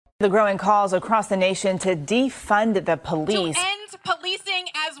The growing calls across the nation to defund the police. To end policing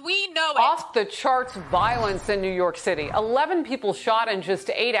as we know it. Off the charts violence in New York City. 11 people shot in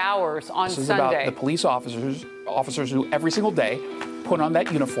just 8 hours on Sunday. This is about the police officers who every single day put on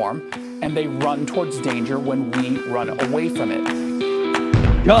that uniform and they run towards danger when we run away from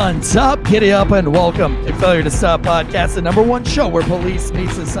it. Guns up, giddy up, and welcome to Failure to Stop Podcast, the number one show where police meet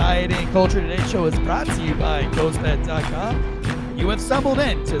society and culture. Today's show is brought to you by GhostBed.com. You have stumbled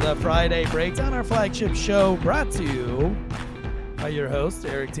into the Friday Breakdown, our flagship show, brought to you by your host,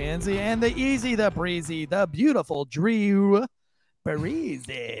 Eric Tanzi, and the easy, the breezy, the beautiful Drew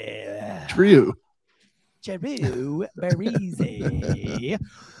Breezy. Drew Breezy.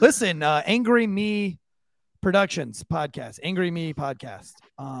 Listen, Angry Me Productions podcast, Angry Me podcast,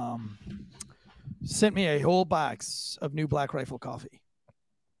 sent me a whole box of new Black Rifle coffee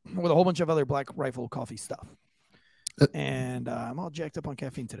with a whole bunch of other Black Rifle coffee stuff. And I'm all jacked up on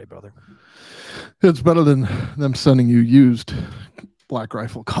caffeine today, brother. It's better than them sending you used Black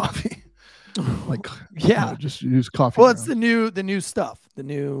Rifle coffee. Like, yeah, just use coffee. Well, it's the new stuff, the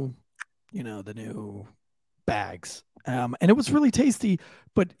new bags. And it was really tasty,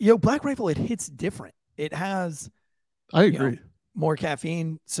 but Black Rifle, it hits different. It has, I agree, more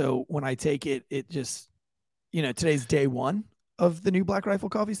caffeine. So when I take it, it just, today's day one of the new Black Rifle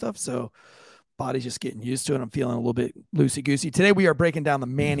coffee stuff. So body's just getting used to it. I'm feeling a little bit loosey-goosey. Today, we are breaking down the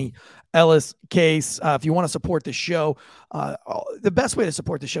Manny Ellis case. If you want to support the show, the best way to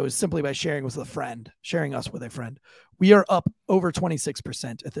support the show is simply by sharing us with a friend. We are up over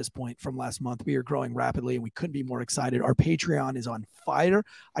 26% at this point from last month. We are growing rapidly, and we couldn't be more excited. Our Patreon is on fire.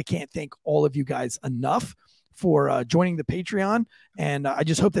 I can't thank all of you guys enough for joining the Patreon, and I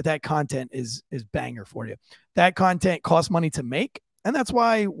just hope that content is banger for you. That content costs money to make, and that's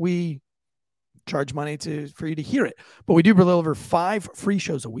why we charge money for you to hear it. But we do deliver 5 free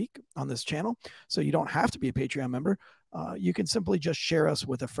shows a week on this channel, so you don't have to be a Patreon member. You can simply just share us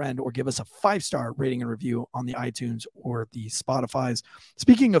with a friend or give us a 5-star rating and review on the iTunes or the Spotify's.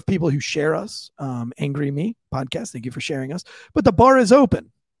 Speaking of people who share us, Angry Me podcast, thank you for sharing us. But the bar is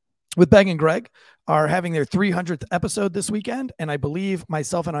open. With Beg and Greg are having their 300th episode this weekend, and I believe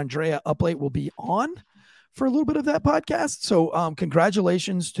myself and Andrea Uplate will be on for a little bit of that podcast. So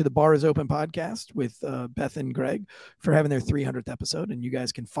congratulations to the Bar is Open podcast with Beth and Greg for having their 300th episode. And you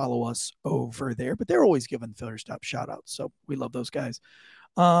guys can follow us over there, but they're always giving Failure Stop shout outs. So we love those guys.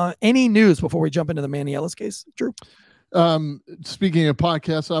 Any news before we jump into the Manny Ellis case, Drew? Speaking of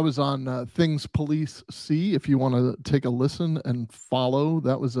podcasts, I was on Things Police See. If you want to take a listen and follow,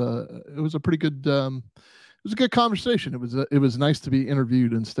 it was a pretty good, it was a good conversation. It was nice to be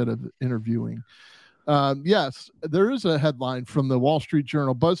interviewed instead of interviewing. Yes, there is a headline from the Wall Street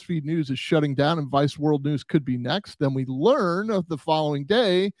Journal. BuzzFeed News is shutting down and Vice World News could be next. Then we learn of the following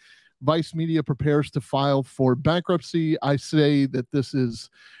day, Vice Media prepares to file for bankruptcy. I say that this is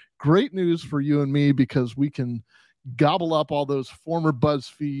great news for you and me because we can gobble up all those former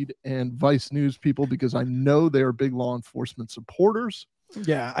BuzzFeed and Vice News people because I know they are big law enforcement supporters.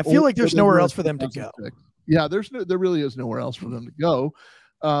 Yeah, I feel like there's nowhere else for them to go. Yeah, there really is nowhere else for them to go.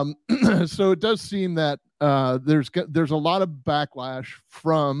 So it does seem that there's a lot of backlash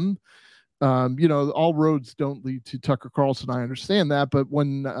from all roads don't lead to Tucker Carlson. I understand that, but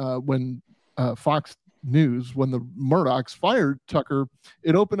when Fox News, when the Murdochs fired Tucker,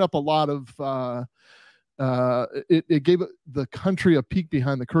 it opened up a lot of it gave the country a peek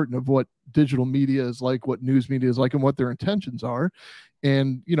behind the curtain of what digital media is like, what news media is like, and what their intentions are.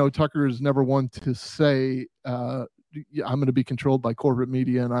 And Tucker is never one to say I'm going to be controlled by corporate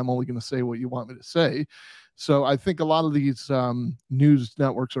media and I'm only going to say what you want me to say. So I think a lot of these news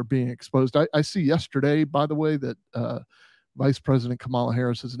networks are being exposed. I see yesterday, by the way, that Vice President Kamala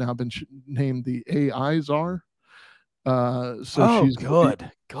Harris has now been named the AI czar. She's going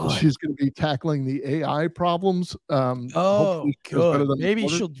to be tackling the AI problems. Good. Maybe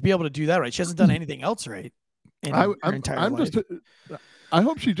she'll be able to do that right. She hasn't done anything else right in her entire life. I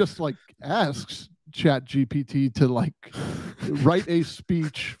hope she just asks Chat GPT to write a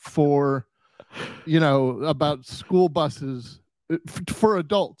speech for about school buses for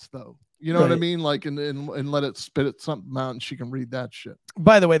adults though, right. What I mean, and let it spit it something out and she can read that shit.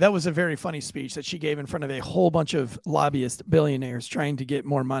 By the way, that was a very funny speech that she gave in front of a whole bunch of lobbyist billionaires trying to get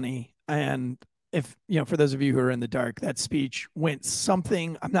more money. And if for those of you who are in the dark, that speech went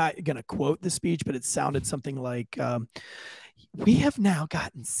something, I'm not going to quote the speech, but it sounded something like we have now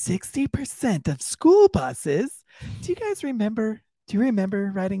gotten 60% of school buses. Do you guys remember Do you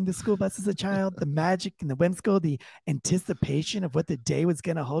remember riding the school bus as a child? The magic and the whimsical, the anticipation of what the day was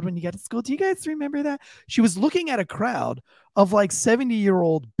going to hold when you got to school. Do you guys remember that? She was looking at a crowd of like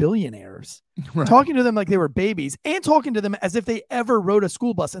 70-year-old billionaires, Right. talking to them like they were babies and talking to them as if they ever rode a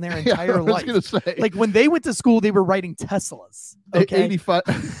school bus in their entire I was life. gonna say, Like when they went to school, they were riding Teslas. Okay. 85,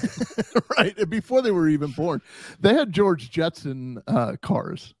 right? Before they were even born, they had George Jetson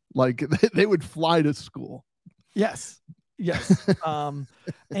cars. Like they would fly to school. Yes. Yes.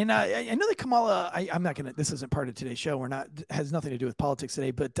 And I know that Kamala, I'm not going to, this isn't part of today's show. Has nothing to do with politics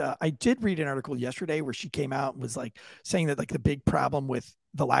today, but I did read an article yesterday where she came out and was like saying that like the big problem with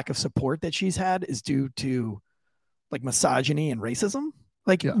the lack of support that she's had is due to like misogyny and racism.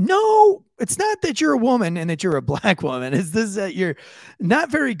 Like, no, it's not that you're a woman and that you're a black woman. It's this that you're not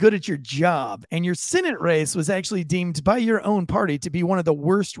very good at your job. And your Senate race was actually deemed by your own party to be one of the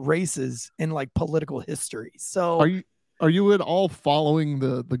worst races in like political history. So are you at all following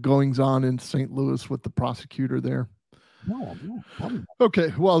the goings on in St. Louis with the prosecutor there? No.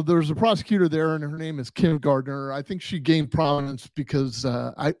 Okay, well, there's a prosecutor there, and her name is Kim Gardner. I think she gained prominence because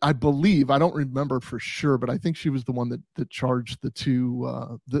I believe, I don't remember for sure, but I think she was the one that charged the two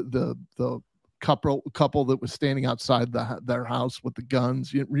the couple that was standing outside their house with the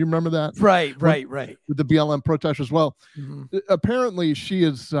guns. You remember that? Right. With the BLM protesters. Well, apparently she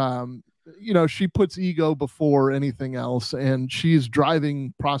is. She puts ego before anything else, and she's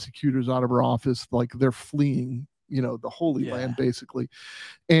driving prosecutors out of her office like they're fleeing, the Holy Land, basically.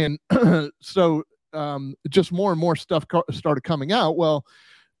 And so just more and more stuff started coming out. Well,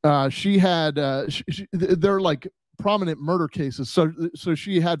 she had, they're like prominent murder cases. So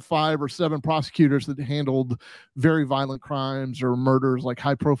she had 5 or 7 prosecutors that handled very violent crimes or murders, like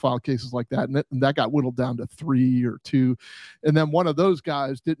high profile cases like that. And that got whittled down to 3 or 2. And then one of those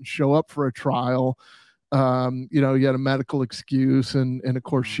guys didn't show up for a trial. He had a medical excuse. And of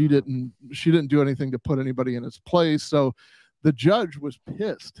course she didn't do anything to put anybody in his place. So the judge was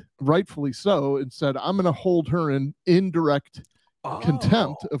pissed, rightfully so, and said, I'm going to hold her in indirect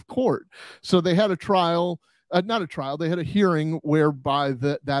contempt of court. So they had a trial. Not a trial. They had a hearing whereby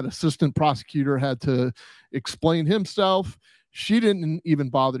that assistant prosecutor had to explain himself. She didn't even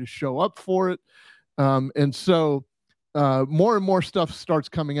bother to show up for it. And so more and more stuff starts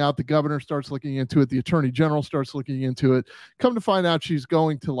coming out. The governor starts looking into it. The attorney general starts looking into it. Come to find out she's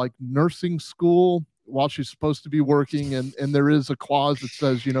going to like nursing school while she's supposed to be working. And there is a clause that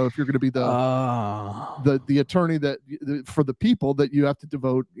says, if you're going to be the attorney for the people, that you have to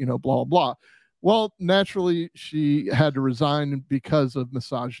devote, blah, blah. Well, naturally, she had to resign because of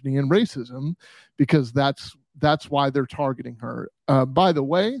misogyny and racism, because that's why they're targeting her. By the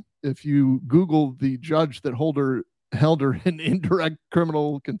way, if you Google the judge that held her in indirect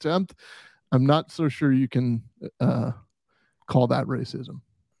criminal contempt, I'm not so sure you can call that racism.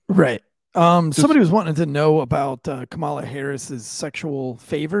 Right. Somebody was wanting to know about Kamala Harris's sexual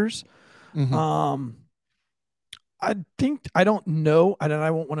favors. Mm-hmm. I don't know, and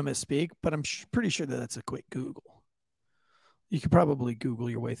I won't want to misspeak, but I'm pretty sure that's a quick Google. You could probably Google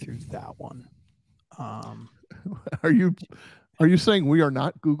your way through that one. Are you saying we are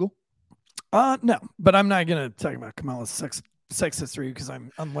not Google? No, but I'm not going to talk about Kamala's sex history because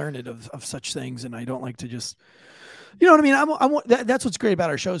I'm unlearned of such things, and I don't like to just, you know what I mean? That's what's great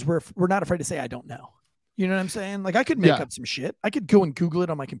about our shows. We're not afraid to say I don't know. You know what I'm saying? Like I could make up some shit. I could go and Google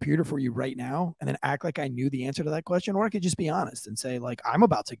it on my computer for you right now and then act like I knew the answer to that question. Or I could just be honest and say like, I'm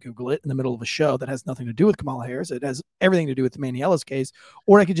about to Google it in the middle of a show that has nothing to do with Kamala Harris. It has everything to do with the Manny Ellis case.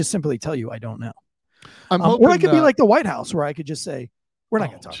 Or I could just simply tell you, I don't know. Or I could be like the White House where I could just say, we're not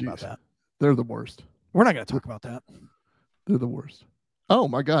going to talk about that. They're the worst. We're not going to talk about that. They're the worst. Oh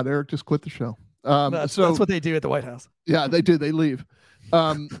my God. Eric just quit the show. That's what they do at the White House. Yeah, they do. They leave.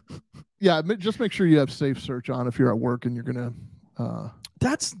 Just make sure you have safe search on if you're at work and you're going to.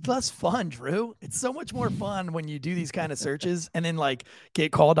 That's less fun, Drew. It's so much more fun when you do these kind of searches and then like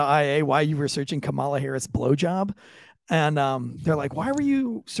get called to IA while you were searching Kamala Harris blowjob. And they're like, why were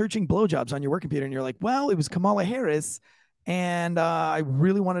you searching blowjobs on your work computer? And you're like, well, it was Kamala Harris. And I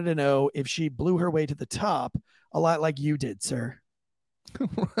really wanted to know if she blew her way to the top a lot like you did, sir.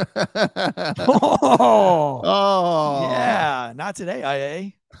 Yeah, not today,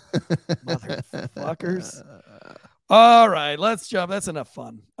 IA. Motherfuckers. All right, let's jump. That's enough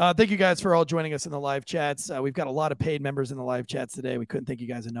fun. Thank you guys for all joining us in the live chats. We've got a lot of paid members in the live chats today. We couldn't thank you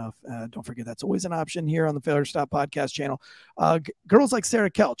guys enough. Don't forget that's always an option here on the Failure to Stop podcast channel. Girls like Sarah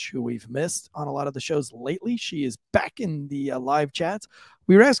Kelch, who we've missed on a lot of the shows lately. She is back in the live chats.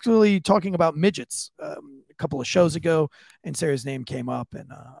 we were actually talking about midgets a couple of shows ago, and Sarah's name came up,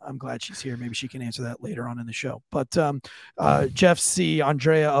 and I'm glad she's here. Maybe she can answer that later on in the show. But Jeff C,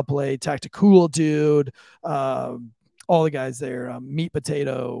 Andrea Uplay, Tactical Dude, all the guys there, Meat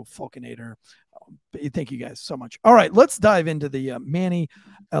Potato, Falconator. Thank you guys so much. All right, let's dive into the Manny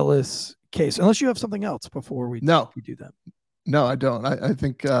Ellis case. Unless you have something else before we do that. No, I don't. I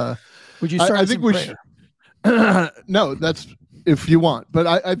think. Would you start? I think we should. No, that's if you want, but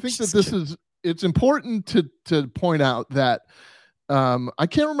I think that it's important to point out that I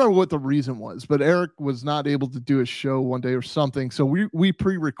can't remember what the reason was, but Eric was not able to do a show one day or something, so we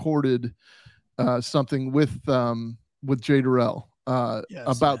pre-recorded something with Jay Durrell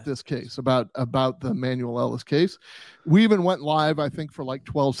about this case, about the Manuel Ellis case. We even went live, I think, for like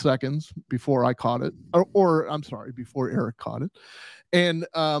 12 seconds before I caught it, or I'm sorry, before Eric caught it. And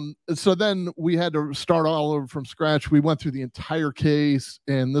so then we had to start all over from scratch. We went through the entire case,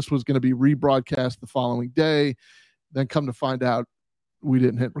 and this was going to be rebroadcast the following day. Then come to find out, we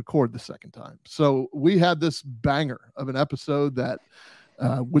didn't hit record the second time. So we had this banger of an episode that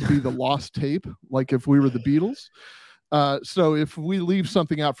would be the lost tape, like if we were the Beatles. So if we leave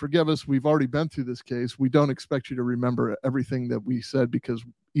something out, forgive us. We've already been through this case. We don't expect you to remember everything that we said because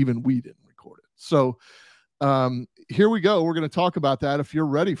even we didn't record it. So here we go. We're going to talk about that if you're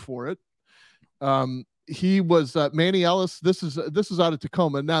ready for it. He was Manny Ellis. This is out of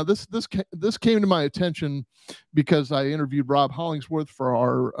Tacoma. Now this came to my attention because I interviewed Rob Hollingsworth for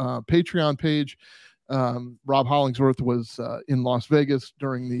our Patreon page. Rob Hollingsworth was in Las Vegas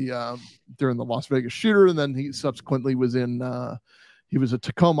during the Las Vegas shooter, and then he subsequently was he was a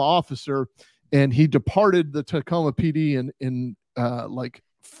Tacoma officer, and he departed the Tacoma PD in like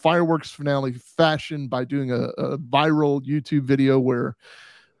fireworks finale fashion by doing a viral YouTube video where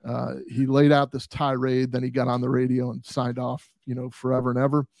he laid out this tirade. Then he got on the radio and signed off, forever and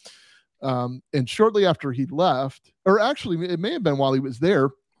ever. And shortly after he left, or actually it may have been while he was there,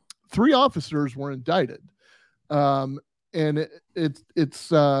 3 officers were indicted. And it's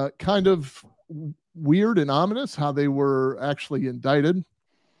kind of weird and ominous how they were actually indicted.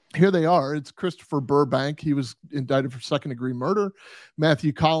 Here they are. It's Christopher Burbank. He was indicted for second-degree murder.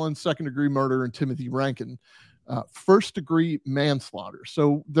 Matthew Collins, second-degree murder, and Timothy Rankin, first-degree manslaughter.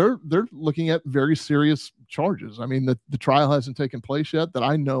 So they're looking at very serious charges. I mean, the trial hasn't taken place yet that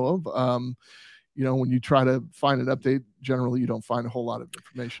I know of. When you try to find an update, generally you don't find a whole lot of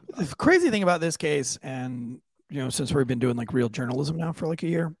information. The crazy thing about this case, and since we've been doing like real journalism now for like a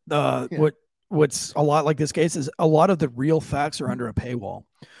year, what's a lot like this case is a lot of the real facts are under a paywall.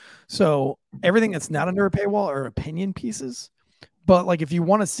 So everything that's not under a paywall are opinion pieces. But like if you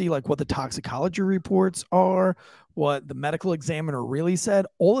want to see like what the toxicology reports are, what the medical examiner really said,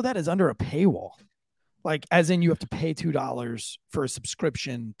 all of that is under a paywall. Like as in you have to pay $2 for a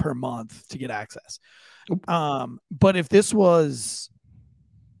subscription per month to get access. But if this was,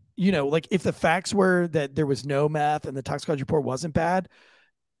 like if the facts were that there was no meth and the toxicology report wasn't bad,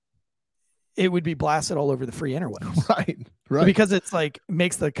 it would be blasted all over the free interwebs. Right. Because it's like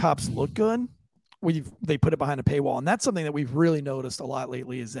makes the cops look good. They put it behind a paywall. And that's something that we've really noticed a lot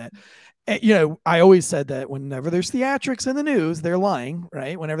lately is that, I always said that whenever there's theatrics in the news, they're lying,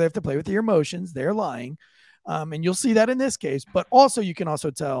 right? Whenever they have to play with your emotions, they're lying. And you'll see that in this case, but also you can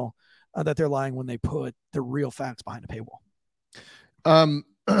also tell that they're lying when they put the real facts behind a paywall. I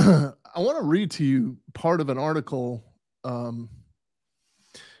want to read to you part of an article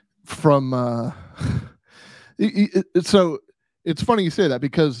from so it's funny you say that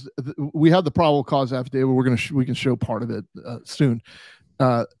because we have the probable cause affidavit. We can show part of it soon.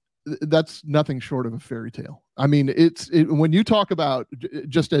 That's nothing short of a fairy tale. I mean, when you talk about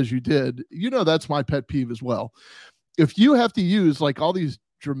just as you did, that's my pet peeve as well. If you have to use like all these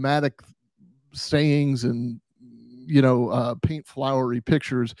dramatic sayings and paint flowery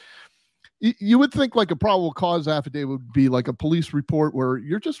pictures, you would think like a probable cause affidavit would be like a police report where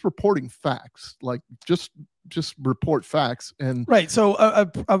you're just reporting facts, like just report facts. And right. So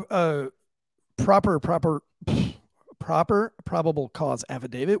a proper probable cause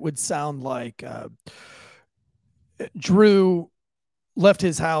affidavit would sound like Drew left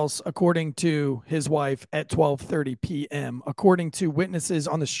his house according to his wife at 12:30 p.m. According to witnesses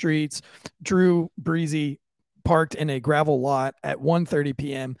on the streets, Drew Breezy parked in a gravel lot at 1:30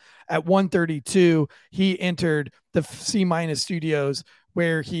 p.m. At 1:32, he entered the C- studios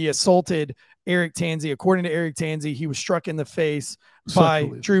where he assaulted Eric Tanzi. According to Eric Tanzi, he was struck in the face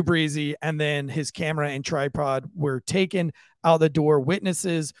by Drew Breezy, and then his camera and tripod were taken out the door.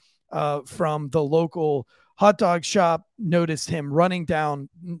 Witnesses from the local hot dog shop noticed Drew running down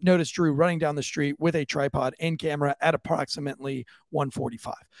the street with a tripod and camera at approximately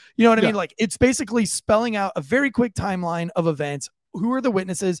 1:45. You know what I mean? Like, it's basically spelling out a very quick timeline of events. Who are the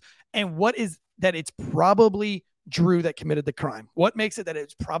witnesses, and what is that? It's probably Drew that committed the crime. What makes it that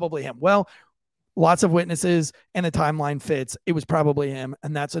it's probably him? Well, lots of witnesses and the timeline fits. It was probably him.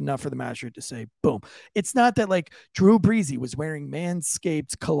 And that's enough for the magistrate to say, boom. It's not that like Drew Breezy was wearing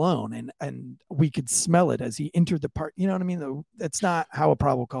Manscaped cologne and we could smell it as he entered the park. You know what I mean? That's not how a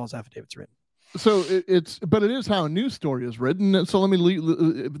probable cause affidavit's written. So but it is how a news story is written. So let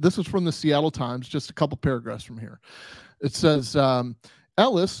me this is from the Seattle Times, just a couple paragraphs from here. It says,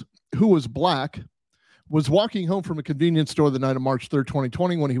 Ellis, who was black, was walking home from a convenience store the night of March 3rd,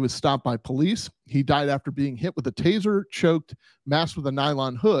 2020, when he was stopped by police. He died after being hit with a taser, choked, masked with a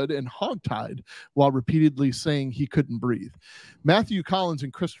nylon hood, and hogtied while repeatedly saying he couldn't breathe. Matthew Collins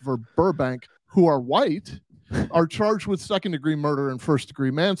and Christopher Burbank, who are white, are charged with second-degree murder and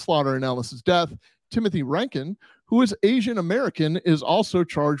first-degree manslaughter in Ellis's death. Timothy Rankin, who is Asian American, is also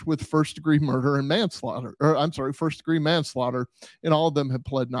charged with first-degree murder and manslaughter, first-degree manslaughter, and all of them have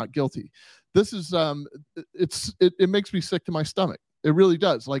pled not guilty. This is it makes me sick to my stomach. It really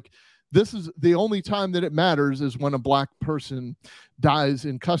does. Like, this is the only time that it matters is when a black person dies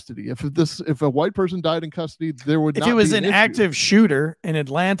in custody. If a white person died in custody, there would not be if it was an issue. Active shooter in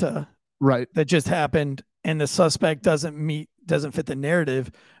Atlanta, right, that just happened, and the suspect doesn't fit the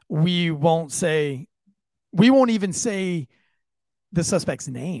narrative, we won't even say the suspect's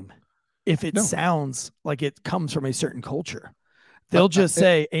name if it sounds like it comes from a certain culture. They'll just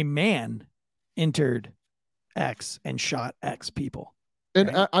say a man entered X and shot X people.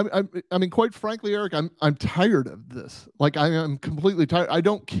 And right? I mean, quite frankly, Eric, I'm tired of this. Like, I am completely tired. I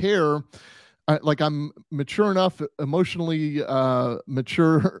don't care. I'm mature enough, emotionally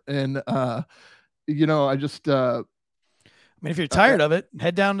mature, and I just. I mean, if you're tired of it,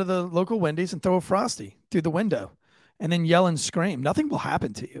 head down to the local Wendy's and throw a Frosty through the window, and then yell and scream. Nothing will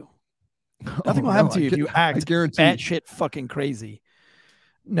happen to you. Nothing will happen to you if you act batshit fucking crazy.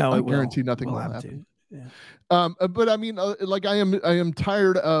 No, I guarantee nothing will happen. Yeah. But I mean, I am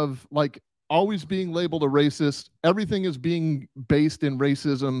tired of like always being labeled a racist. Everything is being based in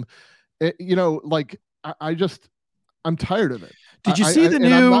racism. I'm tired of it. Did you see the new?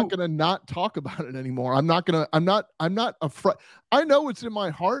 I'm not going to not talk about it anymore. I'm not afraid. I know it's in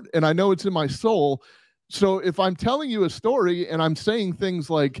my heart and I know it's in my soul. So if I'm telling you a story and I'm saying things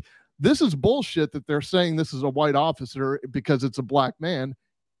like, this is bullshit that they're saying this is a white officer because it's a black man,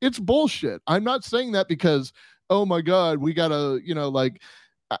 it's bullshit. I'm not saying that because, oh my God, we gotta,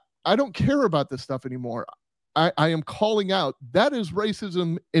 I don't care about this stuff anymore. I am calling out that is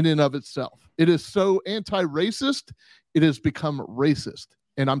racism in and of itself. It is so anti-racist. It has become racist,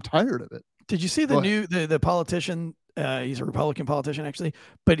 and I'm tired of it. Did you see the politician? He's a Republican politician, actually,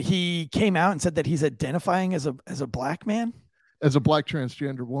 but he came out and said that he's identifying as a black man. As a black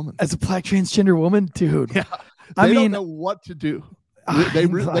transgender woman. As a black transgender woman, dude. Yeah. They don't know what to do.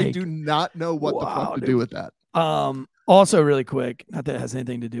 They do not know what the fuck to do with that. Also, really quick, not that it has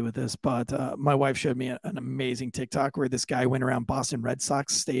anything to do with this, but my wife showed me an amazing TikTok where this guy went around Boston Red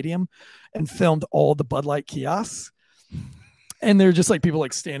Sox stadium and filmed all the Bud Light kiosks. And they're just like people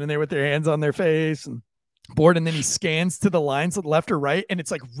like standing there with their hands on their face and bored, and then he scans to the lines left or right, and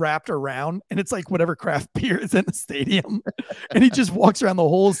it's like wrapped around, and it's like whatever craft beer is in the stadium, and he just walks around the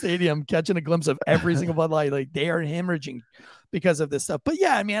whole stadium catching a glimpse of every single Bud Light. Like, they are hemorrhaging because of this stuff. But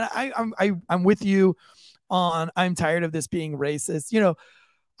yeah, I mean, I'm with you on. I'm tired of this being racist.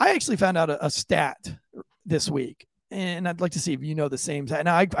 I actually found out a stat this week, and I'd like to see if you know the same.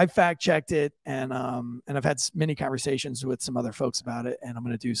 Now I fact checked it, and I've had many conversations with some other folks about it, and I'm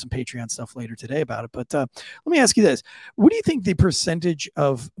going to do some Patreon stuff later today about it. But let me ask you this: what do you think the percentage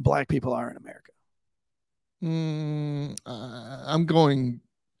of black people are in America? I'm going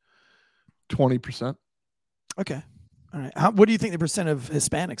 20%. Okay, all right. What do you think the percent of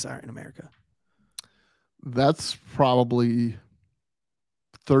Hispanics are in America? That's probably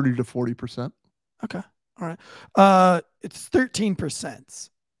 30 to 40%. Okay. All right. It's 13%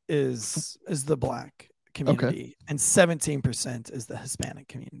 is the black community, and 17% is the Hispanic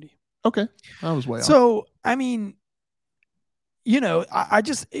community. Okay. I was way off. So, I mean, I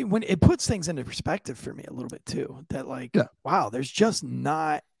just, when it puts things into perspective for me a little bit too, that wow, there's just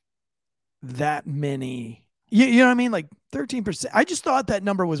not that many, you know what I mean? Like 13%. I just thought that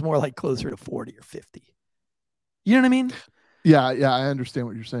number was more like closer to 40 or 50. You know what I mean? Yeah. I understand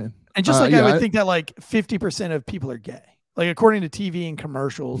what you're saying. And just I would think that like 50% of people are gay, like according to TV and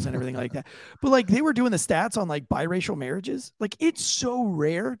commercials and everything like that. But like they were doing the stats on like biracial marriages. Like, it's so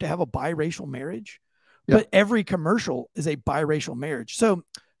rare to have a biracial marriage but every commercial is a biracial marriage. So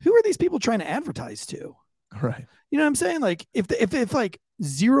who are these people trying to advertise to? Right. You know what I'm saying? Like if like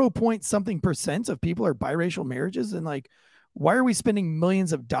 0 point something % of people are biracial marriages, then like, why are we spending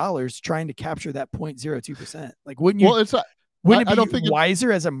millions of dollars trying to capture that 0.02%? Like, wouldn't you? Well, it's not. Wouldn't I it don't be think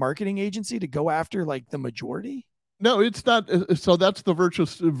wiser as a marketing agency to go after like the majority? No, it's not. So that's the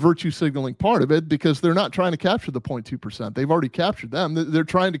virtue signaling part of it, because they're not trying to capture the 0.2%. They've already captured them. They're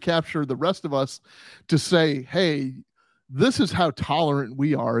trying to capture the rest of us to say, hey, this is how tolerant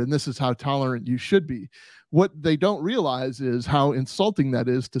we are, and this is how tolerant you should be. What they don't realize is how insulting that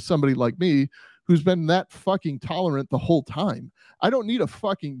is to somebody like me, who's been that fucking tolerant the whole time. I don't need a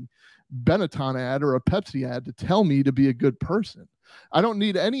fucking Benetton ad or a Pepsi ad to tell me to be a good person. I don't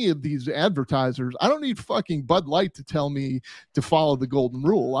need any of these advertisers. I don't need fucking Bud Light to tell me to follow the golden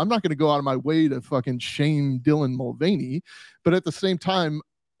rule. I'm not going to go out of my way to fucking shame Dylan Mulvaney, but at the same time,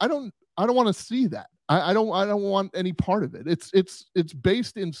 I don't want to see that. I don't want any part of it. It's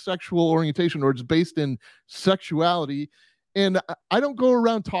based in sexual orientation, or it's based in sexuality. And I don't go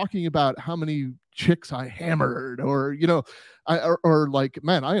around talking about how many chicks I hammered, or, you know, or like,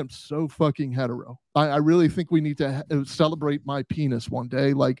 man, I am so fucking hetero. I really think we need to celebrate my penis one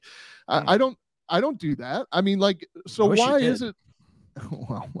day. Like, I don't do that. I mean, like, so why is it?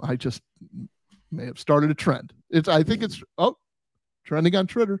 Well, I just may have started a trend. I think it's trending on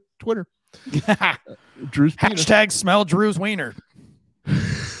Twitter. Drew's penis. Hashtag smell Drew's wiener.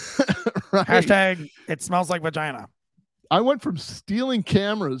 Right. Hashtag it smells like vagina. I went from stealing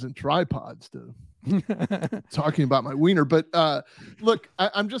cameras and tripods to talking about my wiener. But look,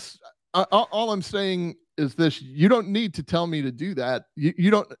 I'm just all I'm saying is this: you don't need to tell me to do that.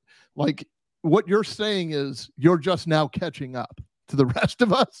 You don't, like, what you're saying is you're just now catching up to the rest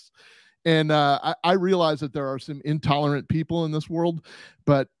of us. And I realize that there are some intolerant people in this world,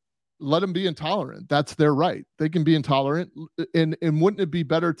 but let them be intolerant. That's their right. They can be intolerant. And wouldn't it be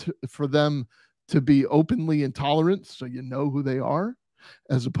better for them to be openly intolerant, so you know who they are,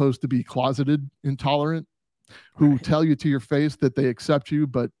 as opposed to be closeted intolerant, who tell you to your face that they accept you,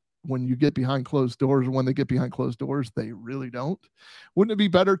 but when you get behind closed doors, or when they get behind closed doors, they really don't? Wouldn't it be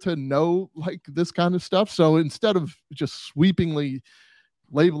better to know, like, this kind of stuff? So instead of just sweepingly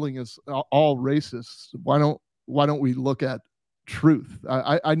labeling us all racists, why don't we look at truth?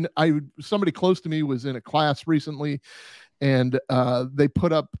 Somebody close to me was in a class recently, and they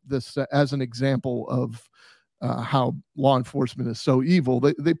put up this as an example of how law enforcement is so evil.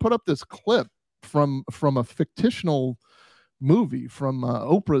 They put up this clip from a fictional movie from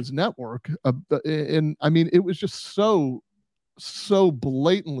Oprah's network, and I mean, it was just so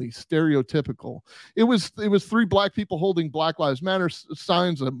blatantly stereotypical. It was 3 black people holding Black Lives Matter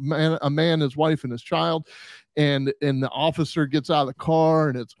signs, a man, his wife, and his child, and the officer gets out of the car,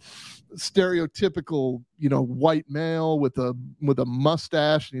 and it's stereotypical, you know, white male with a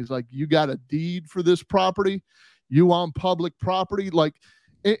mustache, and he's like, "You got a deed for this property? You on public property?" Like,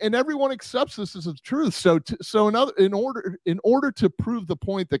 and everyone accepts this as the truth. So in order to prove the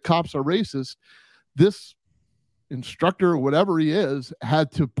point that cops are racist, this instructor, or whatever he is,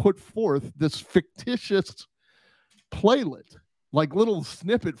 had to put forth this fictitious playlet, like little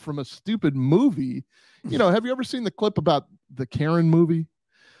snippet from a stupid movie. You know, have you ever seen the clip about the Karen movie?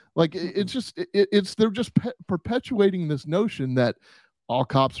 Like, it's just they're just perpetuating this notion that all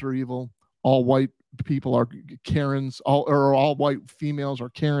cops are evil, all white people are Karens, all white females are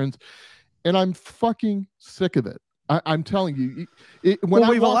Karens, and I'm fucking sick of it. I'm telling you,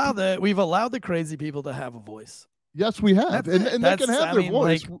 we've allowed the crazy people to have a voice. Yes, we have, and they can have their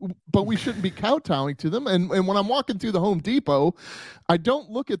voice, but we shouldn't be kowtowing to them. And when I'm walking through the Home Depot, I don't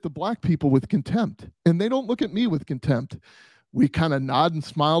look at the black people with contempt, and they don't look at me with contempt. We kind of nod and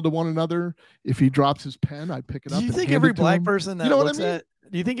smile to one another. If he drops his pen, I pick it up. Do you think every black person that looks at?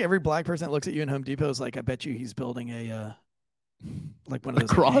 Do you think every black person that looks at you in Home Depot is like, I bet you he's building a like one of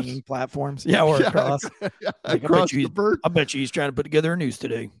those hanging platforms? Yeah, or a cross. Yeah, like, I bet you he's trying to put together a news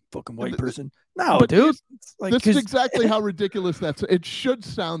today. Fucking white person. No, but dude. This is exactly how ridiculous that's. It should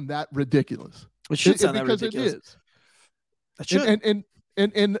sound that ridiculous. It should sound that ridiculous. Because it is. It should.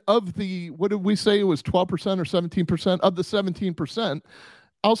 And of the, what did we say, it was 12% or 17%? Of the 17%,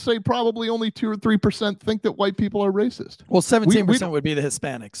 I'll say probably only 2 or 3% think that white people are racist. Well, 17% would be the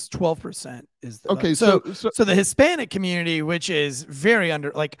Hispanics. 12% is the okay. So the Hispanic community, which is very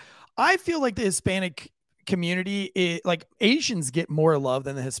I feel like the Hispanic community is, like, Asians get more love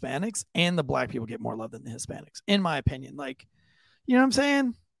than the Hispanics, and the black people get more love than the Hispanics, in my opinion. Like, you know what I'm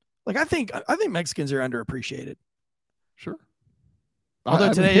saying? Like, I think Mexicans are underappreciated. Sure.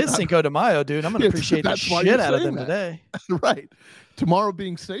 Although today is Cinco de Mayo, dude. I'm going to appreciate the shit out of them today. Right. Tomorrow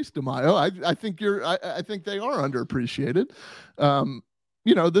being Seis de Mayo, I think I think they are underappreciated.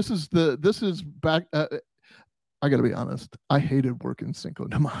 This is back. I got to be honest. I hated working Cinco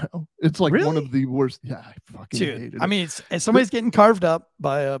de Mayo. It's like one of the worst. Yeah, I fucking hated it. I mean, somebody's getting carved up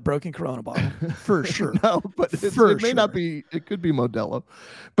by a broken Corona bottle for sure. No, but it may not be. It could be Modelo,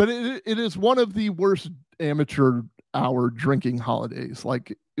 but it is one of the worst amateur hour drinking holidays.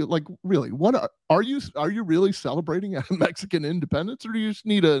 Like really, what are you really celebrating a Mexican independence, or do you just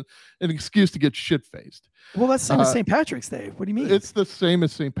need an excuse to get shit faced? Well, that's the same as St. Patrick's Day. What do you mean? It's the same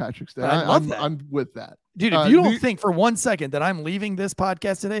as St. Patrick's Day. I'm with that. Dude, if you don't think for 1 second that I'm leaving this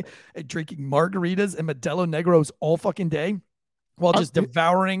podcast today and drinking margaritas and Modelo Negros all fucking day while just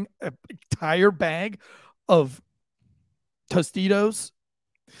devouring an entire bag of Tostitos,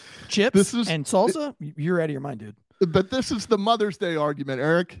 chips, and salsa, you're out of your mind, dude. But this is the Mother's Day argument,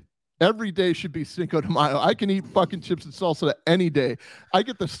 Eric. Every day should be Cinco de Mayo. I can eat fucking chips and salsa any day. I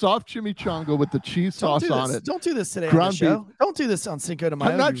get the soft chimichanga with the cheese sauce on it. Don't do this today on the show. Don't do this on Cinco de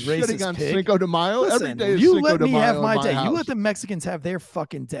Mayo. I'm not shitting on Cinco de Mayo. Every day is Cinco de Mayo. You let me have my day. You let the Mexicans have their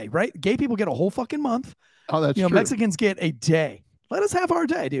fucking day, right? Gay people get a whole fucking month. Oh, that's true. Mexicans get a day. Let us have our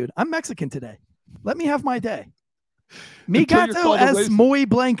day, dude. I'm Mexican today. Let me have my day. Mi gato es muy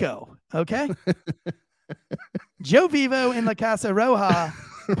blanco, okay? Yo vivo en la Casa Roja,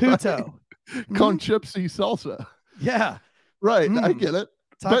 puto. Con chips y salsa. Yeah. Right. I get it.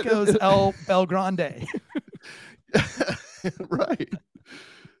 Tacos El Grande. Right.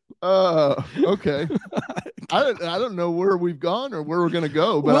 Okay. I don't know where we've gone or where we're going to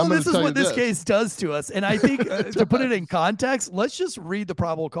go, but this is what this case does to us. And I think to put it in context, let's just read the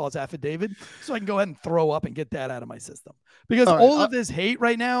probable cause affidavit so I can go ahead and throw up and get that out of my system. Because all of this hate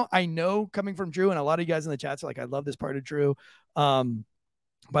right now, I know coming from Drew, and a lot of you guys in the chats are like, I love this part of Drew. By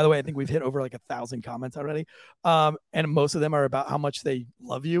the way, I think we've hit over like 1,000 comments already. And most of them are about how much they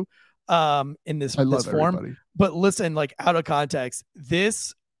love you in this form. Everybody. But listen, like out of context,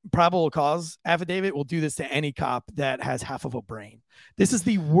 this probable cause affidavit will do this to any cop that has half of a brain. This is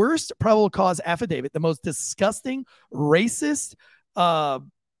the worst probable cause affidavit, the most disgusting, racist,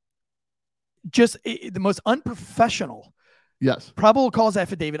 just the most unprofessional probable cause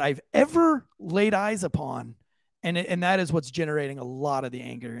affidavit I've ever laid eyes upon. And that is what's generating a lot of the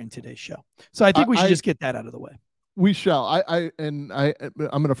anger in today's show. So I think we should just get that out of the way. We shall. I'm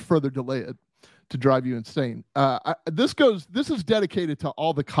going to further delay it to drive you insane. This is dedicated to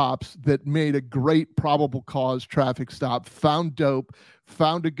all the cops that made a great probable cause traffic stop, found dope,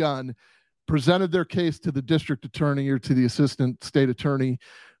 found a gun, presented their case to the district attorney or to the assistant state attorney,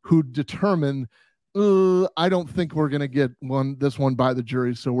 who determined, I don't think we're going to get this one by the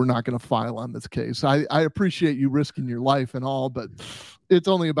jury, so we're not going to file on this case. I appreciate you risking your life and all, but it's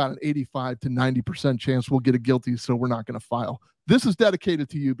only about an 85 to 90% chance we'll get a guilty, so we're not going to file. This is dedicated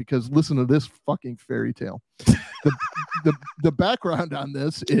to you because listen to this fucking fairy tale. The background on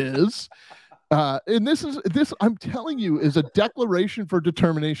this is, and this I'm telling you is a declaration for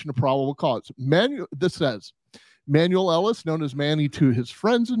determination of probable cause. This says, Manuel Ellis, known as Manny to his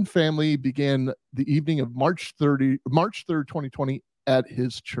friends and family, began the evening of March 3rd, 2020 at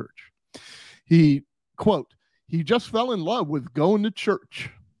his church. He, quote, he just fell in love with going to church.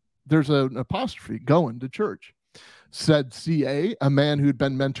 There's an apostrophe, going to church, said CA, a man who'd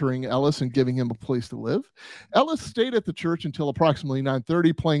been mentoring Ellis and giving him a place to live. Ellis stayed at the church until approximately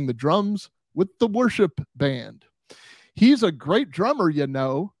 9:30, playing the drums with the worship band. He's a great drummer,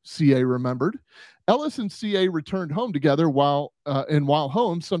 CA remembered. Ellis and CA returned home together while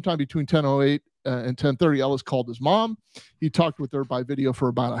home, sometime between 10:08 and 10:30, Ellis called his mom. He talked with her by video for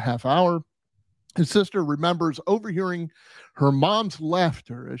about a half hour. His sister remembers overhearing her mom's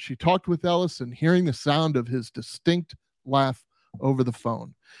laughter as she talked with Ellis and hearing the sound of his distinct laugh over the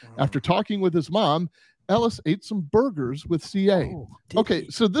phone. After talking with his mom, Ellis ate some burgers with CA. Okay,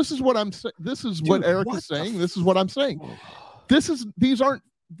 so this is what I'm saying. This is what Eric is saying. This is what I'm saying.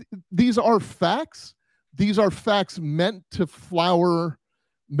 These are facts. These are facts meant to flower,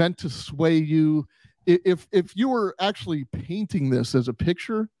 meant to sway you. If you were actually painting this as a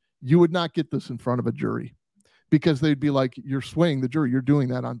picture, you would not get this in front of a jury because they'd be like, you're swaying the jury. You're doing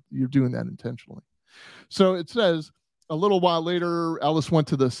that intentionally. So it says, a little while later, Ellis went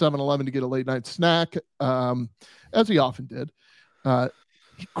to the 7-Eleven to get a late night snack, as he often did.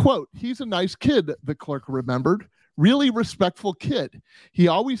 Quote, he's a nice kid, the clerk remembered. Really respectful kid. He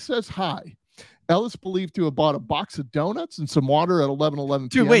always says hi. Ellis believed to have bought a box of donuts and some water at 11:11 p.m.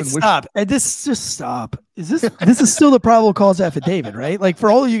 Dude, wait, stop. Stop. This is still the probable cause affidavit, right? Like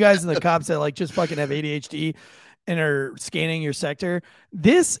for all of you guys in the cops that like just fucking have ADHD and are scanning your sector.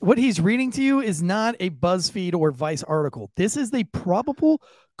 What he's reading to you is not a BuzzFeed or Vice article. This is the probable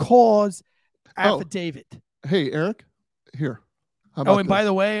cause affidavit. Hey, Eric, here. And by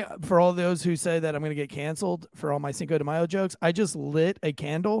the way, for all those who say that I'm going to get canceled for all my Cinco de Mayo jokes, I just lit a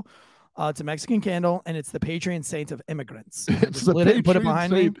candle. It's a Mexican candle, and it's the patron saint of immigrants. It's the lit it and put it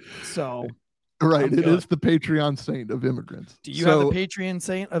behind saint. me. So, right, it is the Patreon saint of immigrants. Do you have the Patreon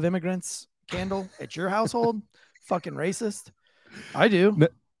saint of immigrants candle at your household? Fucking racist. I do.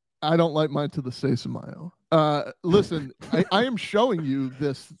 I don't light mine to the Seis Mayo. Listen, I am showing you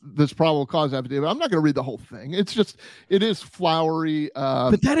this probable cause affidavit. I'm not going to read the whole thing. It is flowery.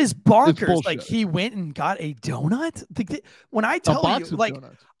 But that is bonkers. Like, he went and got a donut. When I tell you, like,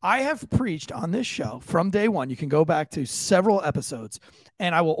 donuts. I have preached on this show from day one. You can go back to several episodes,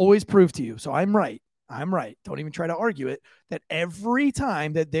 and I will always prove to you. So I'm right. Don't even try to argue it. That every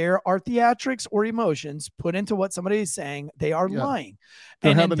time that there are theatrics or emotions put into what somebody is saying, they are lying.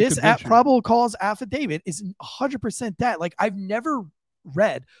 And then this probable cause affidavit is 100% that. Like, I've never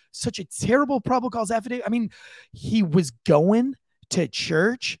read such a terrible probable cause affidavit. I mean, he was going to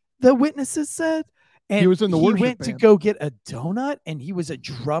church, the witnesses said. And he was in the worship went band. to go get a donut, and he was a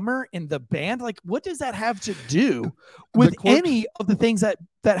drummer in the band. Like, what does that have to do with any of the things that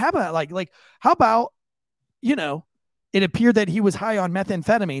happen? Like, how about, it appeared that he was high on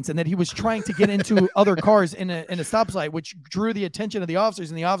methamphetamines and that he was trying to get into other cars in a stoplight, which drew the attention of the officers.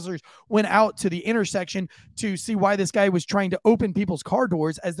 And the officers went out to the intersection to see why this guy was trying to open people's car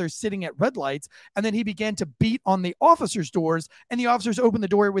doors as they're sitting at red lights. And then he began to beat on the officers' doors, and the officers opened the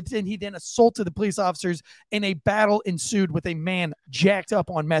door within. He then assaulted the police officers, and a battle ensued with a man jacked up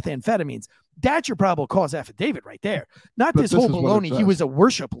on methamphetamines. That's your probable cause affidavit right there. Not this whole baloney. He was a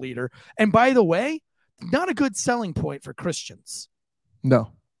worship leader. And by the way, not a good selling point for Christians.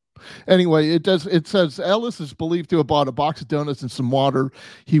 No. Anyway, it says Ellis is believed to have bought a box of donuts and some water.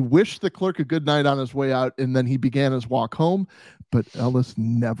 He wished the clerk a good night on his way out, and then he began his walk home, but Ellis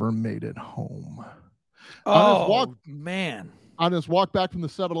never made it home. Man. On his walk back from the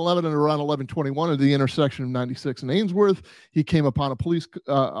 7-Eleven at around 11:21 at the intersection of 96 and Ainsworth, he came upon a police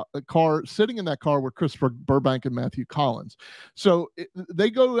car. Sitting in that car were Christopher Burbank and Matthew Collins. So they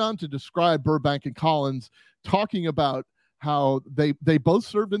go on to describe Burbank and Collins, talking about how they both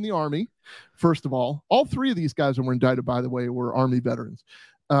served in the Army. First of all three of these guys that were indicted, by the way, were Army veterans.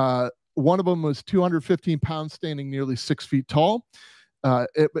 One of them was 215 pounds, standing nearly 6 feet tall.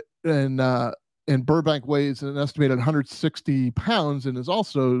 And Burbank weighs an estimated 160 pounds and is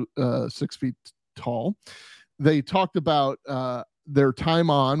also 6 feet tall. They talked about their time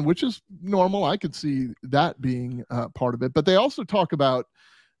on, which is normal. I could see that being part of it. But they also talk about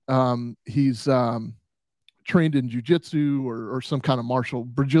he's trained in jiu-jitsu or some kind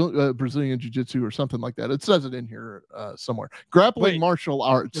of Brazilian jiu-jitsu or something like that. It says it in here somewhere. Grappling martial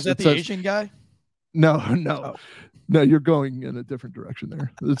arts. Is that the Asian guy? No. Oh. No, you're going in a different direction there.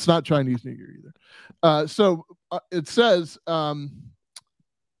 It's not Chinese New Year either. So it says, how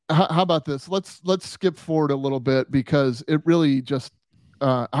about this? Let's skip forward a little bit, because it really just,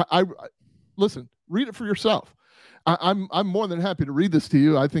 I listen, read it for yourself. I'm more than happy to read this to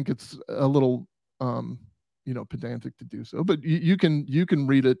you. I think it's a little, pedantic to do so, but you can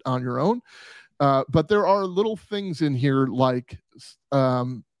read it on your own. But there are little things in here like,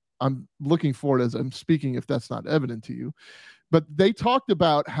 I'm looking for it as I'm speaking, if that's not evident to you. But they talked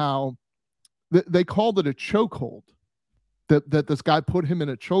about how they called it a chokehold, that this guy put him in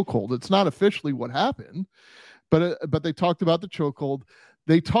a chokehold. It's not officially what happened, but they talked about the chokehold.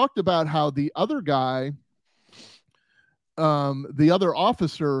 They talked about how the other guy, the other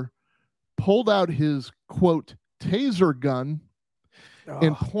officer, pulled out his, quote, taser gun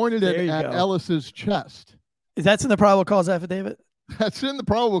and pointed it at Ellis's chest. Is that in the probable cause affidavit? That's in the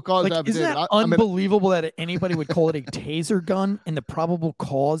probable cause affidavit. Isn't that unbelievable that anybody would call it a taser gun in the probable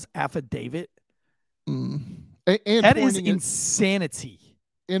cause affidavit? And that is insanity.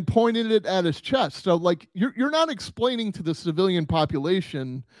 And pointed it at his chest. So, like, you're not explaining to the civilian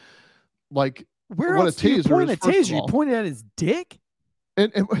population, like, where what else a taser is. Point a taser? You pointed at his dick.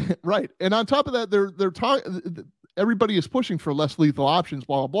 And right. And on top of that, they're talking. Everybody is pushing for less lethal options.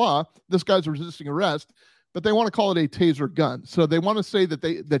 Blah blah blah. This guy's resisting arrest. But they want to call it a taser gun. So they want to say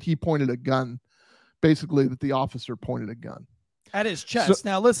that he pointed a gun, basically that the officer pointed a gun at his chest. So,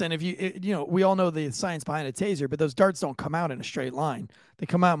 now listen, we all know the science behind a taser, but those darts don't come out in a straight line. They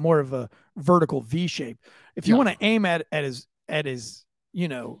come out more of a vertical V shape. If you want to aim at his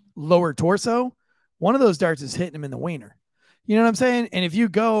lower torso, one of those darts is hitting him in the wiener. You know what I'm saying? And if you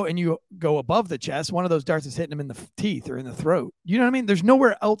go above the chest, one of those darts is hitting him in the teeth or in the throat. You know what I mean? There's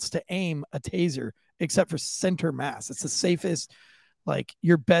nowhere else to aim a taser except for center mass. It's the safest, like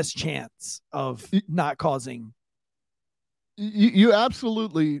your best chance of not causing. You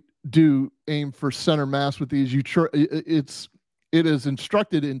absolutely do aim for center mass with these. It is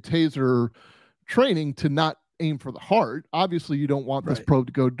instructed in taser training to not aim for the heart. Obviously, you don't want this probe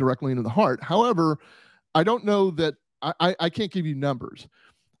to go directly into the heart. However, I don't know that I can't give you numbers.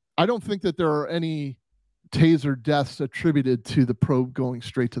 I don't think that there are any taser deaths attributed to the probe going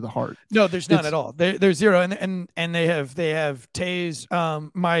straight to the heart. No, there's none at all. There's zero, and they have tased.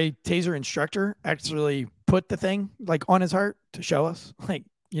 My taser instructor actually put the thing like on his heart to show us, like,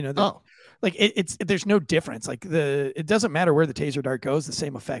 you know, like it's there's no difference. Like it doesn't matter where the taser dart goes, the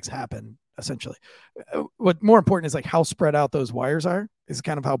same effects happen essentially. What more important is like how spread out those wires are, is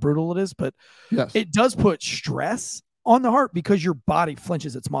kind of how brutal it is. But yes, it does put stress on the heart because your body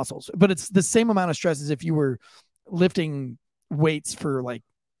flinches its muscles, but it's the same amount of stress as if you were lifting weights for like,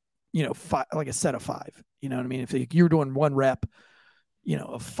 you know, like a set of 5, you know what I mean? If you were doing 1 rep, you know,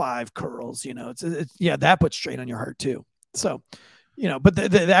 of 5 curls, you know, it's yeah, that puts strain on your heart too. So, you know, but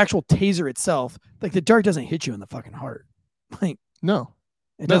the actual taser itself, like the dart doesn't hit you in the fucking heart. Like, no,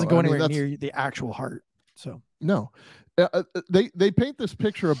 it doesn't go anywhere near the actual heart. So no. They paint this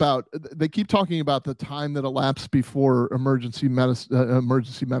picture about, they keep talking about the time that elapsed before emergency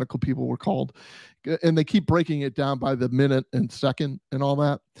medical people were called, and they keep breaking it down by the minute and second and all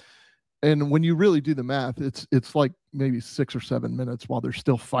that. And when you really do the math, it's like maybe 6 or 7 minutes while they're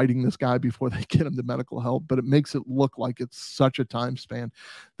still fighting this guy before they get him to medical help. But it makes it look like it's such a time span.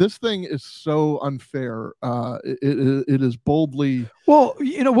 This thing is so unfair. It is boldly. Well,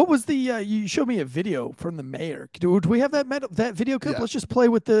 you know, what was the you showed me a video from the mayor. Do we have that video clip? Yeah. Let's just play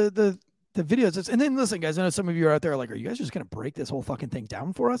with the videos. And then listen, guys, I know some of you are out there like, are you guys just going to break this whole fucking thing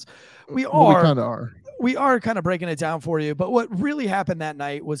down for us? We kind of are. We are kind of breaking it down for you. But what really happened that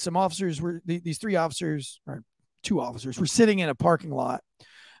night was some officers these 3 officers, or 2 officers, were sitting in a parking lot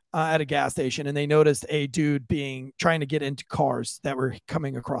at a gas station, and they noticed a dude trying to get into cars that were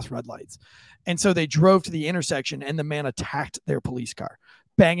coming across red lights. And so they drove to the intersection, and the man attacked their police car,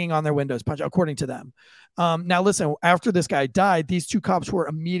 banging on their windows, according to them. Now, listen, after this guy died, these 2 cops were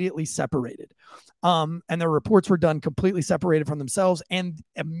immediately separated. And their reports were done completely separated from themselves. And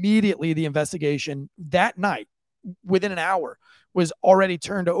immediately the investigation that night, within an hour, was already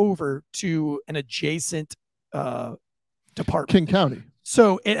turned over to an adjacent department. King County.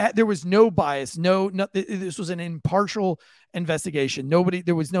 So there was no bias. No, this was an impartial investigation.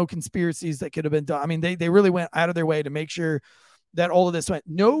 There was no conspiracies that could have been done. I mean, they really went out of their way to make sure that all of this went.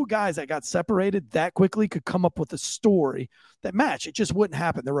 No guys that got separated that quickly could come up with a story that matched. It just wouldn't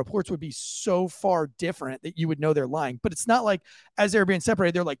happen. The reports would be so far different that you would know they're lying. But it's not like as they're being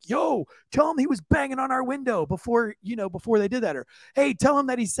separated, they're like, yo, tell him he was banging on our window before they did that. Or, hey, tell him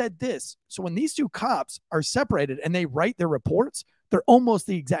that he said this. So when these 2 cops are separated and they write their reports, they're almost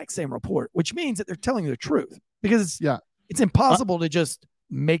the exact same report, which means that they're telling the truth, because it's impossible to just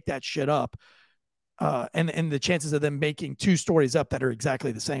make that shit up. And the chances of them making 2 stories up that are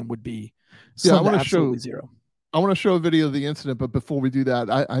exactly the same would be absolutely zero. I want to show a video of the incident, but before we do that,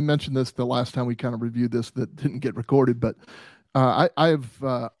 I mentioned this the last time we kind of reviewed this that didn't get recorded, but I've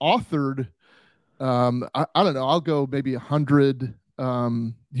authored, I don't know, I'll go maybe 100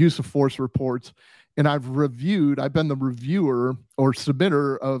 use of force reports, and I've been the reviewer or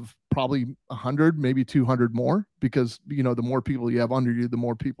submitter of probably 100, maybe 200 more, because, you know, the more people you have under you, the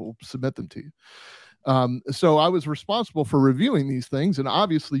more people submit them to you. So I was responsible for reviewing these things, and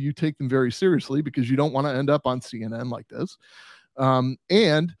obviously you take them very seriously because you don't want to end up on CNN like this.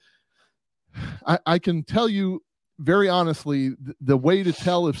 And I can tell you very honestly, the way to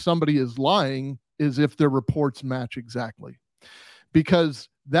tell if somebody is lying is if their reports match exactly, because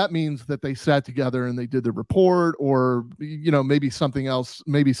that means that they sat together and they did the report, or, you know, maybe something else,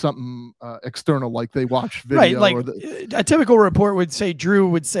 maybe something external, like they watched video. Right, like a typical report would say, Drew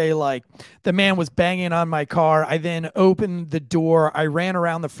would say, like, the man was banging on my car. I then opened the door. I ran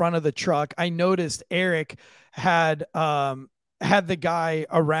around the front of the truck. I noticed Eric had the guy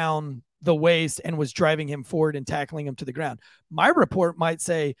around the waist and was driving him forward and tackling him to the ground. My report might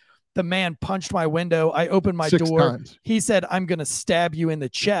say, the man punched my window. I opened my 6 door. times. He said, I'm going to stab you in the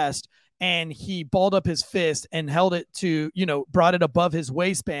chest. And he balled up his fist and held it to, you know, brought it above his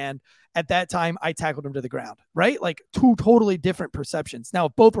waistband. At that time, I tackled him to the ground, right? Like 2 totally different perceptions. Now,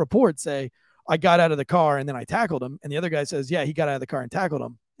 if both reports say, I got out of the car and then I tackled him, and the other guy says, yeah, he got out of the car and tackled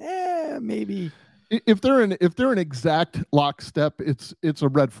him, maybe. If they're an exact lockstep, it's a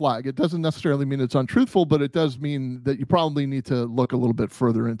red flag. It doesn't necessarily mean it's untruthful, but it does mean that you probably need to look a little bit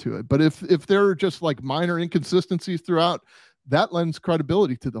further into it. But if they're just like minor inconsistencies throughout, that lends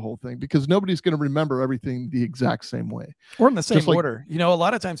credibility to the whole thing, because nobody's going to remember everything the exact same way or in the same order. You know, a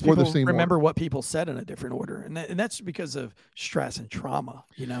lot of times people remember order. what people said in a different order, and that's because of stress and trauma.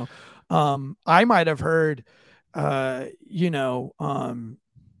 You know, I might have heard, I'm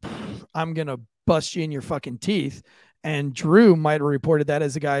gonna bust you in your fucking teeth, and Drew might have reported that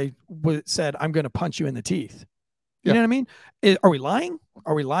as a guy said, I'm gonna punch you in the teeth. You know what I mean? Are we lying?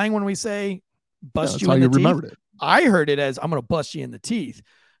 Are we lying when we say bust you in the teeth? Remembered it. I heard it as I'm going to bust you in the teeth.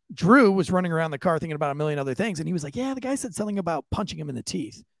 Drew was running around the car thinking about a million other things, and he was like, yeah, the guy said something about punching him in the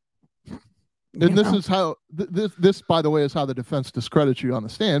teeth. And this is how this, by the way, is how the defense discredits you on the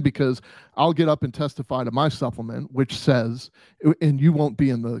stand, because I'll get up and testify to my supplement, which says, and you won't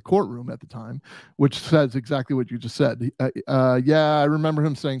be in the courtroom at the time, which says exactly what you just said. Yeah, I remember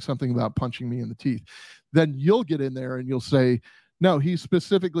him saying something about punching me in the teeth. Then you'll get in there and you'll say, no, he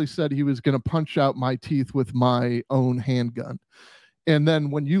specifically said he was going to punch out my teeth with my own handgun. And then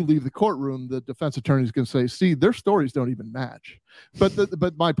when you leave the courtroom, the defense attorney is going to say, see, their stories don't even match. But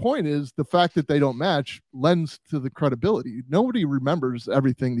my point is, the fact that they don't match lends to the credibility. Nobody remembers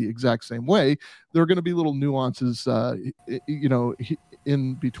everything the exact same way. There are going to be little nuances,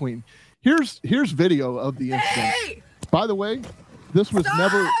 in between. Here's video of the incident. By the way, this was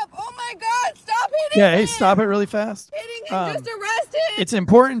never. Oh my God! Stop hitting Yeah, hey, him! stop it really fast. Hitting him! Just arrest him! It's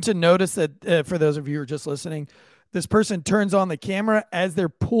important to notice that for those of you who are just listening, this person turns on the camera as they're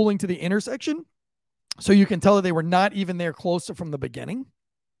pulling to the intersection. So you can tell that they were not even there close from the beginning.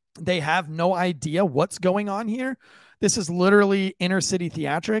 They have no idea what's going on here. This is literally inner city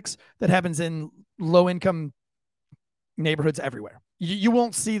theatrics that happens in low income neighborhoods everywhere. You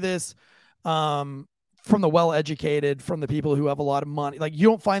won't see this from the well-educated, from the people who have a lot of money. Like, you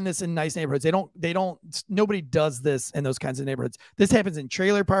don't find this in nice neighborhoods. Nobody does this in those kinds of neighborhoods. This happens in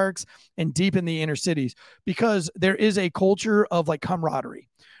trailer parks and deep in the inner cities, because there is a culture of like camaraderie,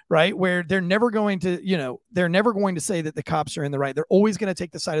 right? Where they're never going to say that the cops are in the right. They're always going to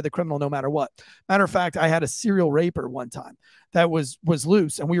take the side of the criminal no matter what. Matter of fact, I had a serial raper one time that was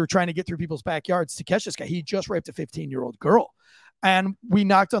loose, and we were trying to get through people's backyards to catch this guy. He just raped a 15-year-old girl. And we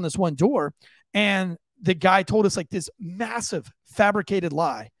knocked on this one door, and the guy told us like this massive fabricated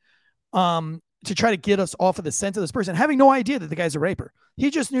lie to try to get us off of the scent of this person, having no idea that the guy's a raper.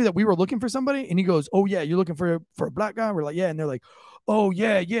 He just knew that we were looking for somebody, and he goes, oh yeah, you're looking for a black guy? We're like, yeah. And they're like, oh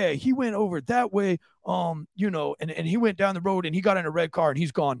yeah, he went over that way, and he went down the road and he got in a red car and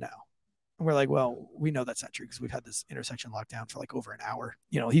he's gone now. And we're like, well, we know that's not true, because we've had this intersection locked down for like over an hour.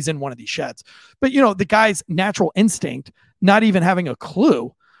 He's in one of these sheds. But the guy's natural instinct, not even having a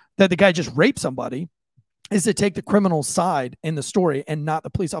clue that the guy just raped somebody, is to take the criminal's side in the story and not the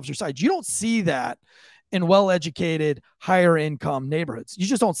police officer's side. You don't see that in well-educated, higher income neighborhoods. You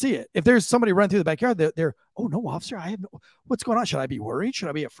just don't see it. If there's somebody running through the backyard, they're oh no, officer, what's going on? Should I be worried? Should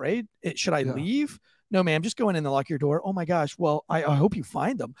I be afraid? Should I leave? No, ma'am, just go in and lock your door. Oh my gosh. Well, I hope you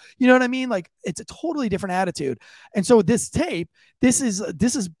find them. You know what I mean? Like, it's a totally different attitude. And so this tape, this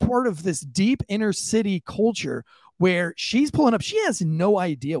is part of this deep inner city culture where she's pulling up. She has no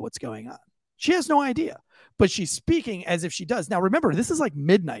idea what's going on. She has no idea, but she's speaking as if she does. Now, remember, this is like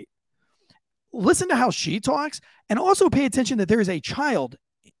midnight. Listen to how she talks, and also pay attention that there is a child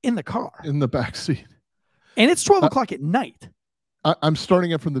in the car, in the back seat, and it's 12 o'clock at night. I'm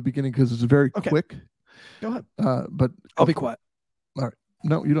starting it from the beginning because it's very quick. Go ahead. But I'll be quiet. All right.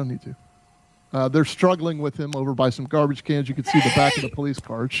 No, you don't need to. They're struggling with him over by some garbage cans. You can see the back of the police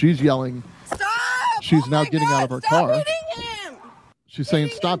car. She's yelling. Stop! She's now getting out of her car. Hitting him! She's saying,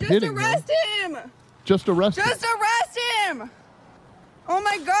 stop hitting him. Just arrest him! Just arrest him. Just arrest him! Oh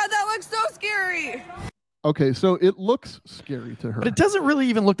my God, that looks so scary. Okay, so it looks scary to her. But it doesn't really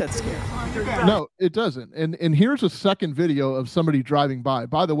even look that scary. No, it doesn't. And here's a second video of somebody driving by.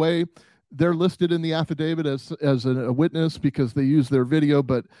 By the way, they're listed in the affidavit as a witness because they use their video,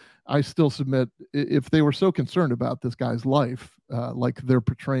 but I still submit, if they were so concerned about this guy's life, like they're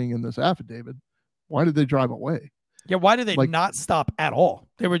portraying in this affidavit, why did they drive away? Yeah, why did they not stop at all?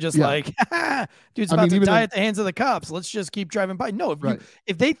 They were just like, dude's about to die at the hands of the cops. Let's just keep driving by. No,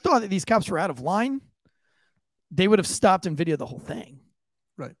 if they thought that these cops were out of line, they would have stopped and videoed the whole thing.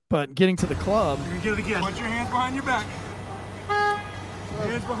 Right. But getting to the club. You can get it again. Put your hands behind your back.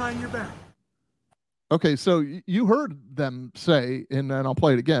 Hands behind your back. Okay, so you heard them say, and then I'll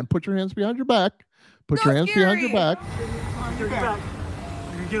play it again. Put your hands behind your back. Put your hands behind your back. Behind your back.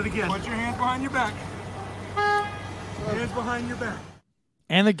 You can get it again. Put your hands behind your back. Hands behind your back.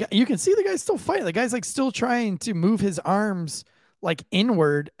 And the guy, you can see the guy's still fighting. The guy's like still trying to move his arms like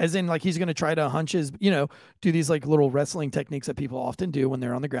inward, as in like he's going to try to hunch his, do these like little wrestling techniques that people often do when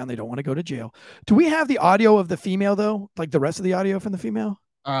they're on the ground. They don't want to go to jail. Do we have the audio of the female though? Like the rest of the audio from the female?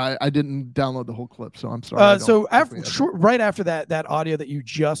 I didn't download the whole clip, so I'm sorry. So right after that audio that you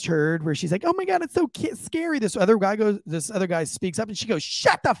just heard, where she's like, "Oh my God, it's so scary." This other guy speaks up, and she goes,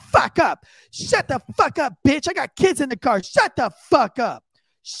 "Shut the fuck up! Shut the fuck up, bitch! I got kids in the car. Shut the fuck up!"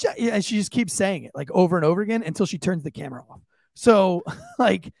 And she just keeps saying it like over and over again until she turns the camera off. So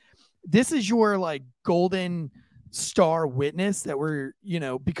like, this is your like golden star witness that we're,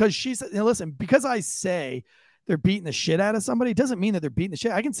 because she's, listen, because I say they're beating the shit out of somebody, doesn't mean that they're beating the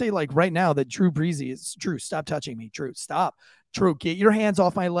shit. I can say like right now that Drew Breezy is Drew. Stop touching me. Drew, stop. Drew, get your hands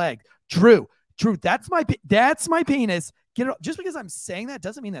off my leg. Drew, that's my penis. Get it. Just because I'm saying that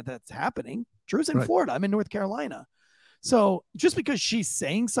doesn't mean that that's happening. Drew's in Florida. I'm in North Carolina. So just because she's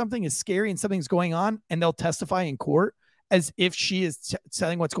saying something is scary and something's going on, and they'll testify in court as if she is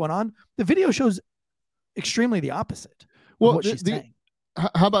telling what's going on, the video shows extremely the opposite. Well, what she's saying.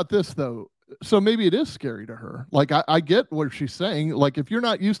 How about this though? So maybe it is scary to her. Like I get what she's saying. Like if you're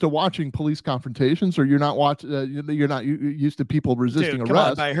not used to watching police confrontations, or you're not used to people resisting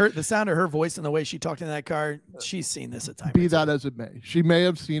arrest. I heard the sound of her voice and the way she talked in that car. She's seen this a time. Be that as it may, she may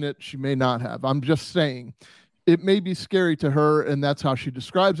have seen it. She may not have. I'm just saying, it may be scary to her, and that's how she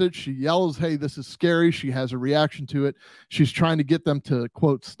describes it. She yells, "Hey, this is scary." She has a reaction to it. She's trying to get them to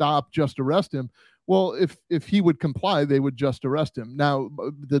quote stop, just arrest him. Well, if he would comply, they would just arrest him. Now,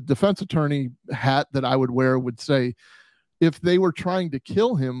 the defense attorney hat that I would wear would say, if they were trying to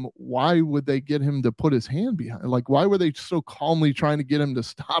kill him, why would they get him to put his hand behind? Like, why were they so calmly trying to get him to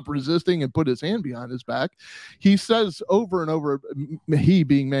stop resisting and put his hand behind his back? He says over and over, he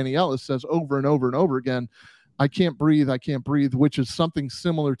being Manny Ellis says over and over and over again, "I can't breathe, I can't breathe," which is something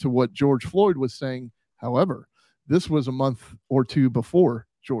similar to what George Floyd was saying. However, this was a month or two before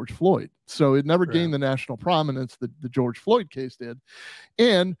George Floyd. So it never gained the national prominence that the George Floyd case did.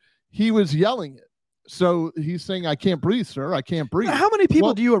 And he was yelling it. So he's saying, "I can't breathe, sir. I can't breathe." How many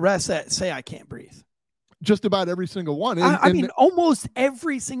people do you arrest that say "I can't breathe"? Just about every single one. I mean, almost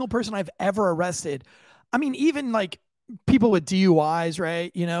every single person I've ever arrested. I mean, even like people with DUIs,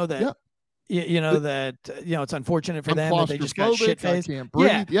 right? It's unfortunate for them that they just got shit faced. I can't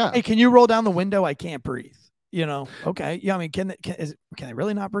breathe. Yeah. Hey, can you roll down the window? I can't breathe. Okay. Yeah. I mean, can they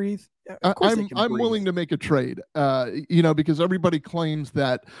really not breathe? I'm willing to make a trade, because everybody claims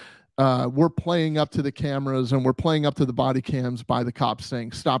that we're playing up to the cameras and we're playing up to the body cams by the cops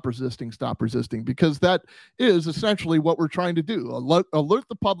saying, "Stop resisting, because that is essentially what we're trying to do. Alert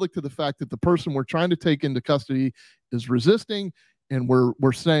the public to the fact that the person we're trying to take into custody is resisting. And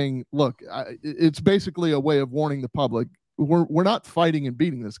we're saying, look, it's basically a way of warning the public. We're not fighting and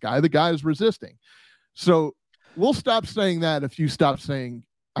beating this guy. The guy is resisting. So we'll stop saying that if you stop saying,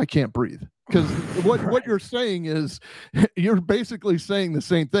 "I can't breathe." Because what you're saying is you're basically saying the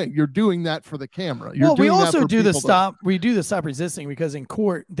same thing. You're doing that for the camera. We also do the stop. We do the stop resisting because in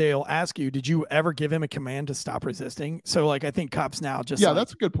court they'll ask you, "Did you ever give him a command to stop resisting?" So like I think cops now just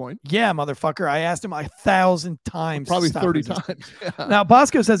that's a good point. Yeah, motherfucker. I asked him 1,000 times, probably 30 times. Yeah. Now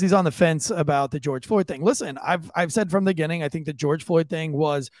Bosco says he's on the fence about the George Floyd thing. Listen, I've said from the beginning, I think the George Floyd thing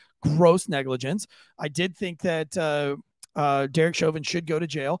was gross negligence. I did think that Derek Chauvin should go to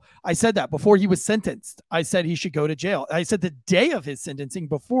jail. I said that before he was sentenced. I said he should go to jail. I said the day of his sentencing,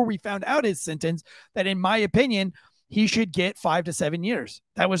 before we found out his sentence, that in my opinion, he should get 5 to 7 years.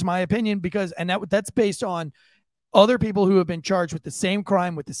 That was my opinion that's based on other people who have been charged with the same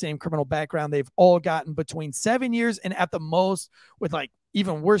crime, with the same criminal background. They've all gotten between 7 years and at the most with like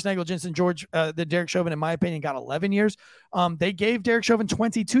even worse negligence than Derek Chauvin, in my opinion, got 11 years. They gave Derek Chauvin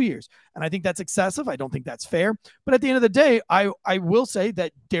 22 years. And I think that's excessive. I don't think that's fair. But at the end of the day, I will say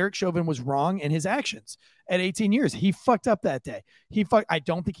that Derek Chauvin was wrong in his actions. At 18 years, he fucked up that day. I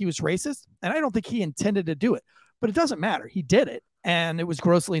don't think he was racist, and I don't think he intended to do it. But it doesn't matter. He did it, and it was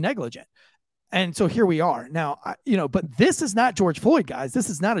grossly negligent. And so here we are. Now, but this is not George Floyd, guys. This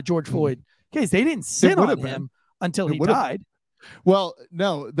is not a George Floyd case. They didn't sit on him until he died. Well,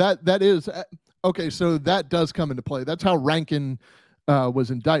 no, that is okay. So that does come into play. That's how Rankin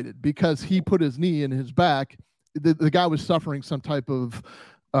was indicted, because he put his knee in his back. The guy was suffering some type of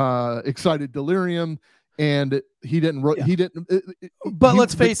excited delirium, and he didn't. But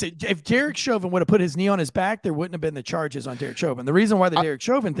let's face it: if Derek Chauvin would have put his knee on his back, there wouldn't have been the charges on Derek Chauvin. The reason why the Derek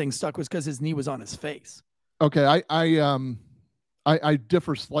Chauvin thing stuck was because his knee was on his face. Okay, I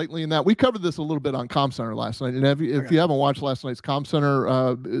differ slightly in that. We covered this a little bit on Com Center last night. And if you haven't watched last night's Com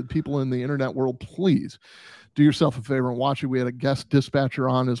Center, people in the internet world, please do yourself a favor and watch it. We had a guest dispatcher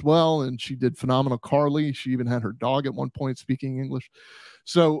on as well, and she did phenomenal. Carly, she even had her dog at one point speaking English.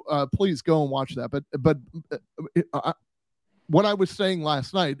 So please go and watch that. But what I was saying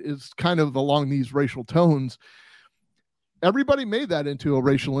last night is kind of along these racial tones. Everybody made that into a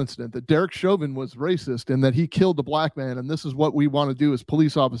racial incident, that Derek Chauvin was racist and that he killed a black man, and this is what we want to do as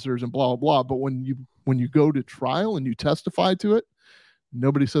police officers and blah, blah, blah. But when you go to trial and you testify to it,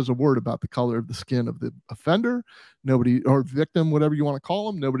 nobody says a word about the color of the skin of the offender, nobody, or victim, whatever you want to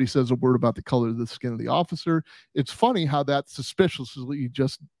call them. Nobody says a word about the color of the skin of the officer. It's funny how that suspiciously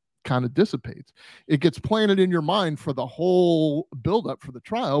just kind of dissipates. It gets planted in your mind for the whole buildup for the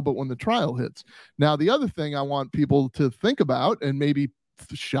trial, but when the trial hits. Now, the other thing I want people to think about, and maybe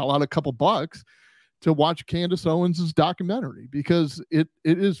shell out a couple bucks to watch Candace Owens' documentary, because it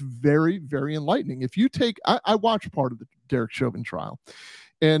is very, very enlightening. If you take, I watched part of the Derek Chauvin trial,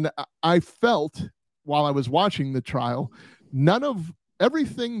 and I felt while I was watching the trial, none of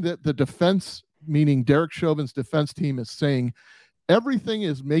everything that the defense, meaning Derek Chauvin's defense team, is saying, everything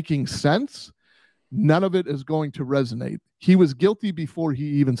is making sense. None of it is going to resonate. He was guilty before he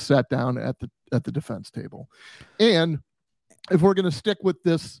even sat down at the defense table. And if we're going to stick with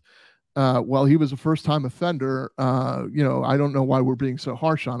this, well, he was a first-time offender, I don't know why we're being so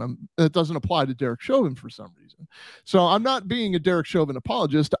harsh on him. It doesn't apply to Derek Chauvin for some reason. So I'm not being a Derek Chauvin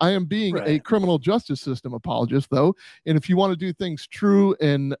apologist. I am being a criminal justice system apologist, though. And if you want to do things true,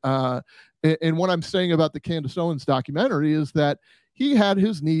 and what I'm saying about the Candace Owens documentary is that he had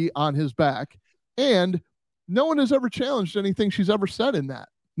his knee on his back, and no one has ever challenged anything she's ever said in that.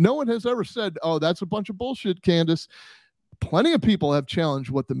 No one has ever said, oh, that's a bunch of bullshit, Candace. Plenty of people have challenged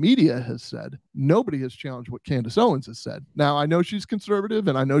what the media has said. Nobody has challenged what Candace Owens has said. Now, I know she's conservative,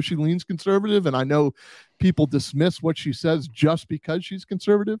 and I know she leans conservative, and I know people dismiss what she says just because she's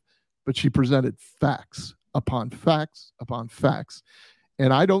conservative, but she presented facts upon facts upon facts.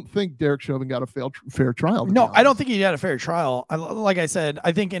 And I don't think Derek Chauvin got a fair trial. No, I don't think he had a fair trial. Like I said,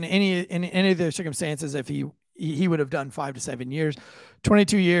 I think in any of the circumstances, if he would have done 5 to 7 years,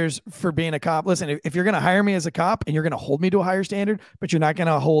 22 years for being a cop. Listen, if you're going to hire me as a cop and you're going to hold me to a higher standard, but you're not going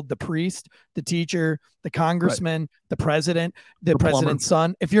to hold the priest, the teacher, the congressman, the president, the president's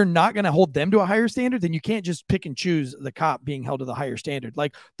son, if you're not going to hold them to a higher standard, then you can't just pick and choose the cop being held to the higher standard.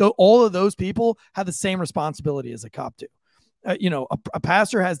 Like all of those people have the same responsibility as a cop do. A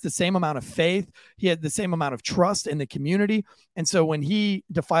pastor has the same amount of faith. He had the same amount of trust in the community. And so when he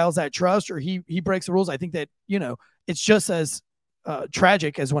defiles that trust or he breaks the rules, I think that, it's just as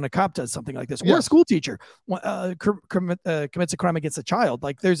tragic as when a cop does something like this, or a school teacher commits a crime against a child.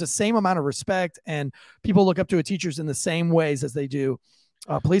 Like, there's the same amount of respect, and people look up to teachers in the same ways as they do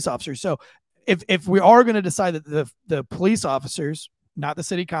police officers. So if we are going to decide that the police officers, not the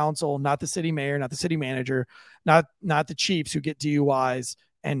city council, not the city mayor, not the city manager, not the chiefs who get DUIs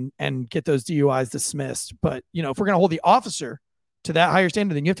and get those DUIs dismissed. But, if we're going to hold the officer to that higher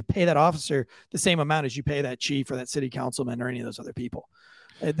standard, then you have to pay that officer the same amount as you pay that chief or that city councilman or any of those other people.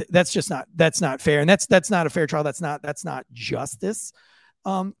 That's not fair. And that's not a fair trial. That's not justice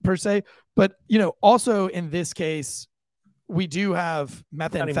per se. But, also in this case, we do have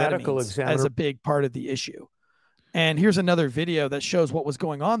methamphetamines as a big part of the issue. And here's another video that shows what was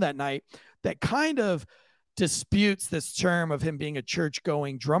going on that night that kind of disputes this term of him being a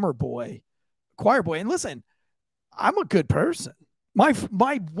church-going drummer boy, choir boy. And listen, I'm a good person. One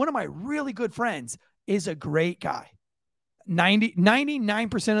of my really good friends is a great guy.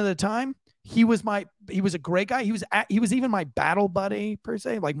 99% of the time, he was a great guy. He was even my battle buddy per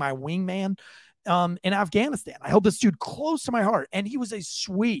se, like my wingman in Afghanistan. I held this dude close to my heart, and he was a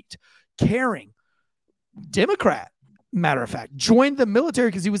sweet, caring Democrat, matter of fact, joined the military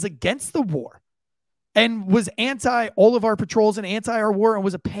because he was against the war and was anti all of our patrols and anti our war, and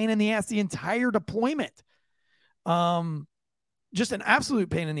was a pain in the ass the entire deployment. Just an absolute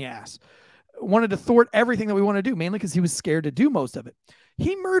pain in the ass. Wanted to thwart everything that we want to do, mainly because he was scared to do most of it.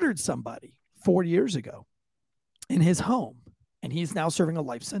 He murdered somebody 4 years ago in his home, and he's now serving a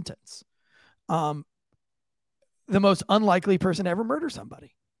life sentence. The most unlikely person to ever murder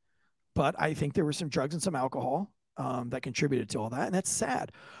somebody. But I think there were some drugs and some alcohol that contributed to all that. And that's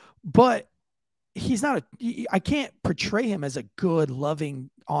sad. But he's not I can't portray him as a good, loving,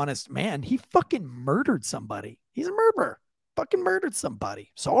 honest man. He fucking murdered somebody. He's a murderer. Fucking murdered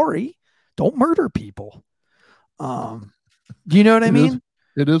somebody. Sorry. Don't murder people. Do you know what I mean?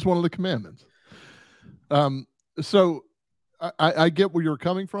 It is one of the commandments. So I get where you're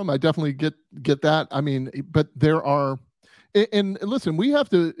coming from. I definitely get that. I mean, but there are, And listen, we have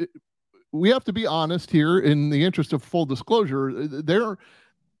to be honest here in the interest of full disclosure.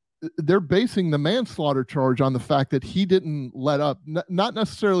 They're basing the manslaughter charge on the fact that he didn't let up, not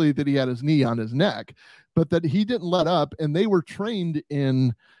necessarily that he had his knee on his neck, but that he didn't let up, and they were trained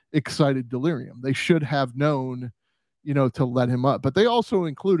in excited delirium. They should have known, to let him up. But they also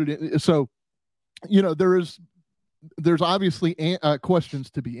included it. So, there's obviously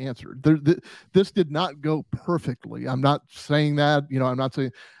questions to be answered. This did not go perfectly. I'm not saying that, I'm not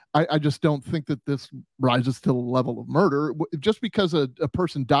saying, I just don't think that this rises to the level of murder. Just because a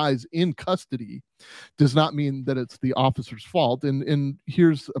person dies in custody does not mean that it's the officer's fault. And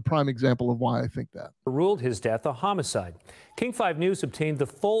here's a prime example of why I think that. Ruled his death a homicide. King 5 News obtained the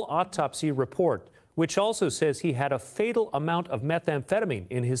full autopsy report, which also says he had a fatal amount of methamphetamine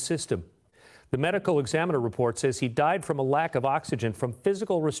in his system. The medical examiner report says he died from a lack of oxygen from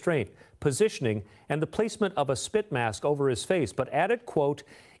physical restraint, positioning, and the placement of a spit mask over his face, but added, quote,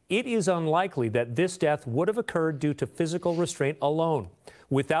 "It is unlikely that this death would have occurred due to physical restraint alone,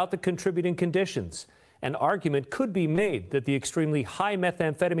 without the contributing conditions. An argument could be made that the extremely high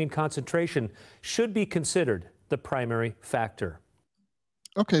methamphetamine concentration should be considered the primary factor."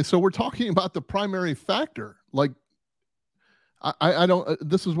 Okay, so we're talking about the primary factor. Like, I don't,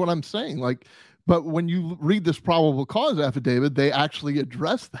 this is what I'm saying. Like, but when you read this probable cause affidavit, they actually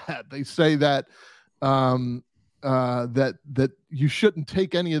address that. They say that, that you shouldn't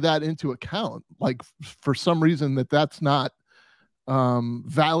take any of that into account. Like, for some reason that's not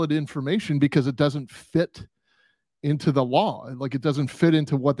valid information because it doesn't fit into the law. Like, it doesn't fit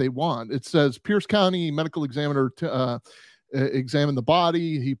into what they want. It says Pierce County medical examiner examined the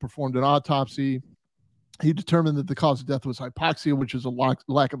body. He performed an autopsy. He determined that the cause of death was hypoxia, which is a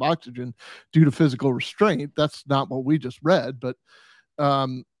lack of oxygen due to physical restraint. That's not what we just read, but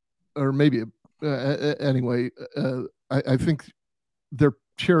or maybe anyway, I think they're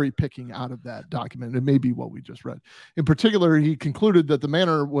cherry picking out of that document. It may be what we just read. In particular, he concluded that the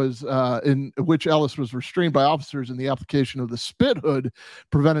manner was in which Ellis was restrained by officers in the application of the spit hood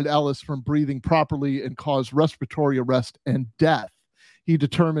prevented Ellis from breathing properly and caused respiratory arrest and death. He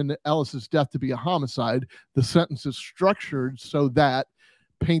determined Ellis's death to be a homicide. The sentence is structured so that,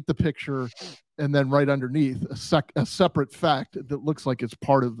 paint the picture, and then right underneath a separate fact that looks like it's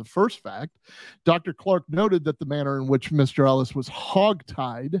part of the first fact. Dr. Clark noted that the manner in which Mr. Ellis was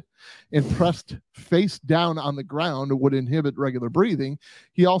hogtied and pressed face down on the ground would inhibit regular breathing.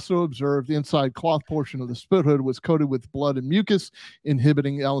 He also observed the inside cloth portion of the spit hood was coated with blood and mucus,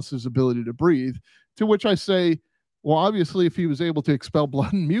 inhibiting Ellis's ability to breathe. To which I say, well, obviously, if he was able to expel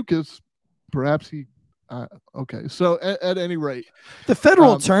blood and mucus, perhaps he. Okay, so at any rate, the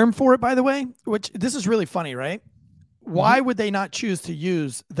federal term for it, by the way, which this is really funny, right? Why would they not choose to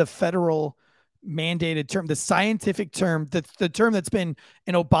use the federal mandated term, the scientific term, the term that's been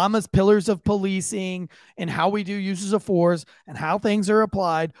in Obama's pillars of policing and how we do uses of force and how things are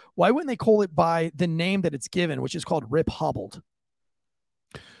applied? Why wouldn't they call it by the name that it's given, which is called rip hobbled?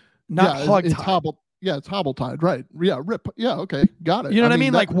 Not hog hobbled. Yeah, it's hobble-tied, right? Yeah, rip. Yeah, okay, got it. You know what I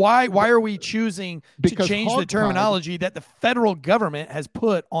mean? Like, why are we choosing to change the terminology that the federal government has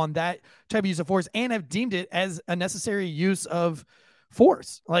put on that type of use of force and have deemed it as a necessary use of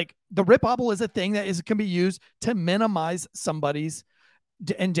force? Like, the rip hobble is a thing that can be used to minimize somebody's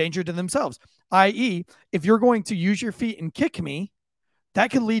danger to themselves. I.e., if you're going to use your feet and kick me,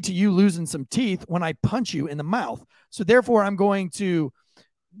 that could lead to you losing some teeth when I punch you in the mouth. So therefore, I'm going to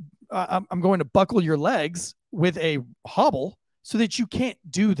buckle your legs with a hobble so that you can't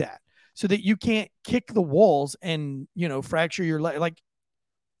do that, so that you can't kick the walls and, fracture your leg. Like,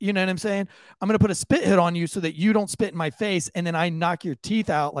 you know what I'm saying? I'm going to put a spit hit on you so that you don't spit in my face. And then I knock your teeth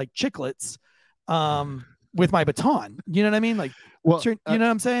out like chiclets with my baton. You know what I mean? Like, well, you know what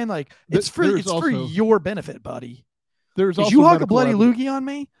I'm saying? Like, it's for your benefit, buddy. There's also you hog a bloody loogie on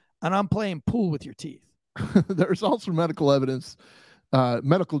me and I'm playing pool with your teeth. There's also medical evidence,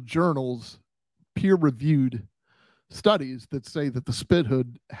 medical journals, peer-reviewed studies that say that the spit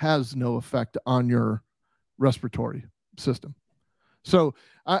hood has no effect on your respiratory system. So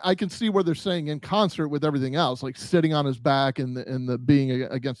I can see where they're saying in concert with everything else, like sitting on his back and the being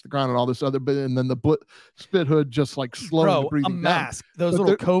against the ground and all this other bit, and then the spit hood just like slowing the breathing a mask. Down. Those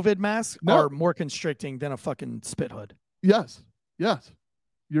little COVID masks are more constricting than a fucking spit hood. Yes.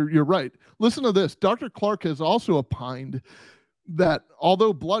 You're right. Listen to this. Dr. Clark has also opined that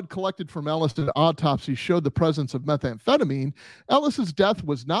although blood collected from Ellis in autopsy showed the presence of methamphetamine, Ellis's death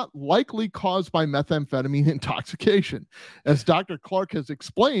was not likely caused by methamphetamine intoxication. As Dr. Clark has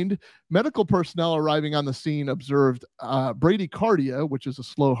explained, medical personnel arriving on the scene observed bradycardia, which is a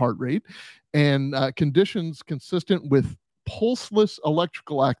slow heart rate, and conditions consistent with pulseless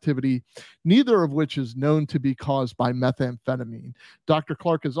electrical activity, neither of which is known to be caused by methamphetamine. Dr.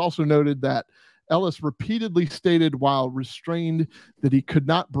 Clark has also noted that Ellis repeatedly stated while restrained that he could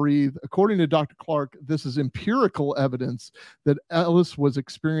not breathe. According to Dr. Clark, this is empirical evidence that Ellis was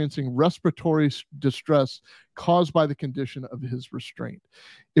experiencing respiratory distress caused by the condition of his restraint.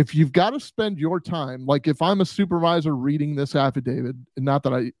 If you've got to spend your time, like if I'm a supervisor reading this affidavit, and not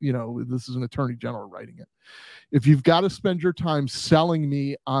that this is an attorney general writing it. If you've got to spend your time selling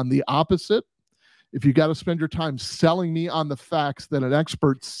me on the opposite, if you got to spend your time selling me on the facts that an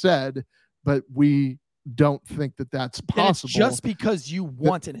expert said, but we don't think that that's possible. It's just because you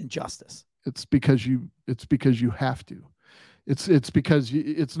want an injustice. It's because you have to. It's because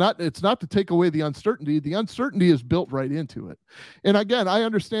it's not to take away the uncertainty. The uncertainty is built right into it. And again, I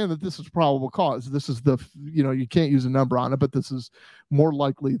understand that this is probable cause. This is you can't use a number on it, but this is more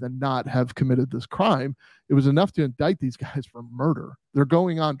likely than not have committed this crime. It was enough to indict these guys for murder. They're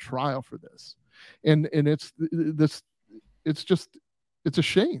going on trial for this. And it's a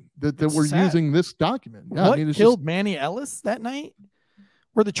shame that we're sad. Using this document. Yeah, what killed Manny Ellis that night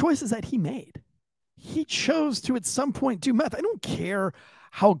were the choices that he made. He chose to at some point do meth. I don't care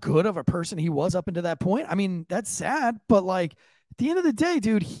how good of a person he was up until that point. I mean, that's sad, but like at the end of the day,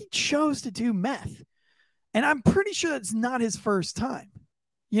 dude, he chose to do meth. And I'm pretty sure that's not his first time.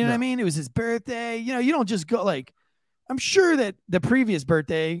 You know what I mean? It was his birthday. You don't just go I'm sure that the previous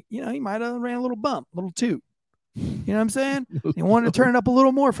birthday, he might have ran a little bump, a little toot. You know what I'm saying? He wanted to turn it up a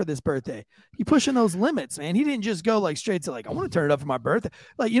little more for this birthday. He pushing those limits, man. He didn't just go straight to I want to turn it up for my birthday.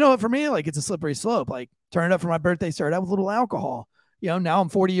 For me, it's a slippery slope. Turn it up for my birthday, started out with a little alcohol. Now I'm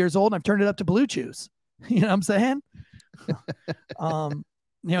 40 years old and I've turned it up to blue chews. You know what I'm saying?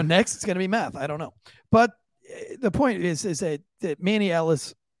 Next it's going to be meth. I don't know. But the point is that Manny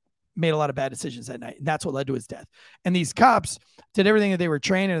Ellis made a lot of bad decisions that night. And that's what led to his death. And these cops did everything that they were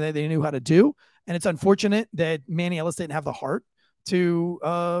trained and that they knew how to do. And it's unfortunate that Manny Ellis didn't have the heart to,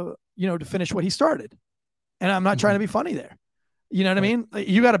 to finish what he started. And I'm not trying to be funny there. You know what I mean?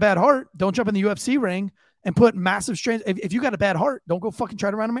 You got a bad heart. Don't jump in the UFC ring and put massive strains. If you got a bad heart, don't go fucking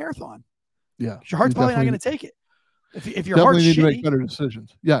try to run a marathon. Yeah. Your heart's probably not going to take it. If your heart's need shitty, to make better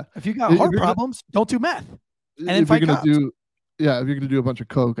decisions. Yeah. If you got heart problems, don't do meth. And then fight cops. If you're going to do a bunch of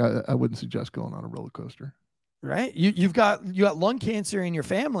coke, I wouldn't suggest going on a roller coaster. Right. You got lung cancer in your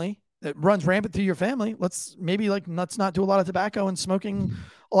family that runs rampant through your family. Let's not do a lot of tobacco and smoking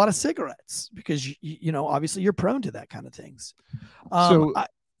a lot of cigarettes because obviously you're prone to that kind of things. But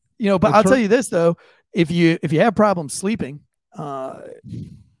I'll tell you this though, if you have problems sleeping, I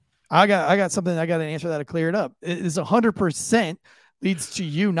got something. I got an answer that'll clear it up. It is 100% leads to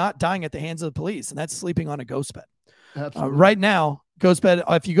you not dying at the hands of the police, and that's sleeping on a ghost bed. Right now, ghost bed.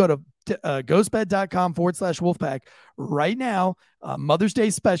 If you go to ghostbed.com/Wolfpack right now, Mother's Day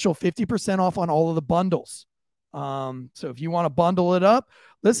special, 50% off on all of the bundles. So if you want to bundle it up,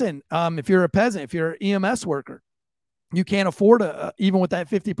 listen, if you're a peasant, if you're an EMS worker, you can't afford even with that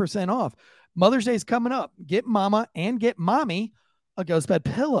 50% off. Mother's Day is coming up. Get mama and get mommy a ghost bed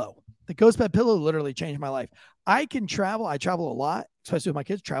pillow. The ghost bed pillow literally changed my life. I can travel. I travel a lot, especially with my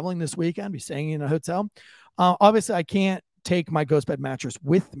kids traveling this weekend, be staying in a hotel. Obviously I can't take my ghost bed mattress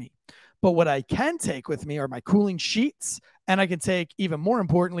with me, but what I can take with me are my cooling sheets. And I can take, even more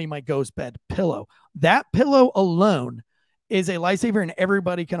importantly, my ghost bed pillow. That pillow alone is a lifesaver and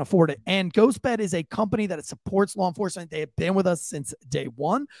everybody can afford it. And Ghost Bed is a company that supports law enforcement. They have been with us since day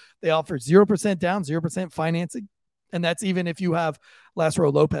one. They offer 0% down, 0% financing. And that's even if you have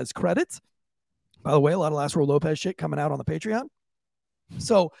Lazaro Lopez credits. By the way, a lot of Lazaro Lopez shit coming out on the Patreon.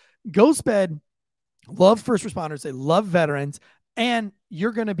 So Ghost Bed love first responders. They love veterans. And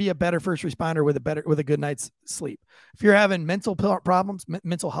you're going to be a better first responder with a good night's sleep. If you're having mental problems,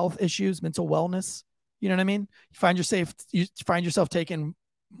 mental health issues, mental wellness, you know what I mean? You find yourself taking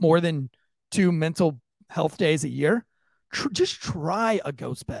more than 2 mental health days a year. Just try a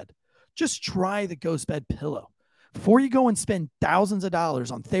Ghost Bed. Just try the Ghost Bed pillow. Before you go and spend thousands of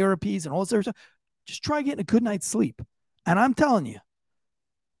dollars on therapies and all this other stuff, just try getting a good night's sleep. And I'm telling you,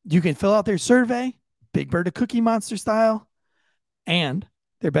 you can fill out their survey, Big Bird to Cookie Monster style, and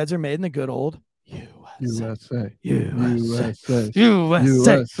their beds are made in the good old USA.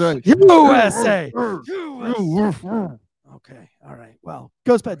 Okay. All right. Well,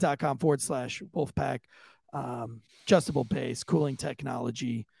 ghostbed.com/Wolfpack, adjustable base, cooling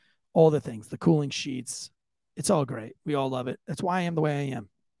technology, all the things, the cooling sheets. It's all great. We all love it. That's why I am the way I am,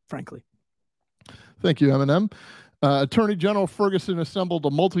 frankly. Thank you, Eminem. Attorney General Ferguson assembled a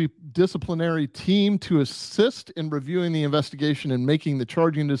multidisciplinary team to assist in reviewing the investigation and making the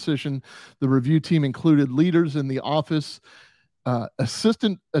charging decision. The review team included leaders in the office,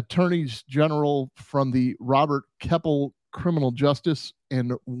 Assistant Attorneys General from the Robert Keppel Criminal Justice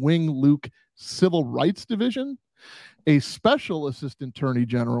and Wing Luke Civil Rights Division, a Special Assistant Attorney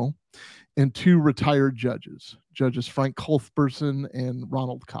General, and 2 retired judges, Judges Frank Cuthbertson and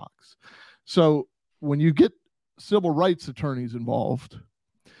Ronald Cox. So when you get civil rights attorneys involved,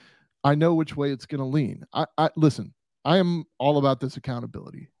 I know which way it's going to lean. Listen, I am all about this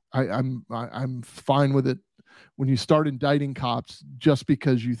accountability. I'm fine with it when you start indicting cops just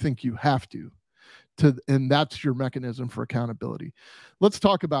because you think you have to, and that's your mechanism for accountability. Let's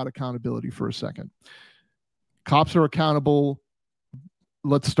talk about accountability for a second. Cops are accountable.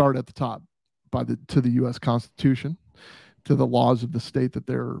 Let's start at the top to the U.S. Constitution, to the laws of the state that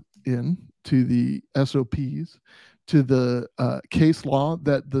they're in, to the SOPs, to the case law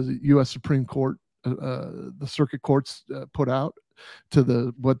that the U.S. Supreme Court, the circuit courts put out,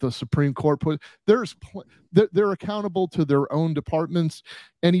 to what the Supreme Court put. They're accountable to their own departments.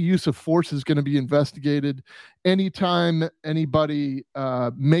 Any use of force is going to be investigated. Anytime anybody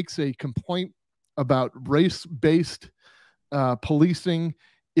makes a complaint about race-based policing,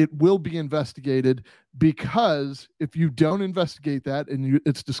 it will be investigated, because if you don't investigate that and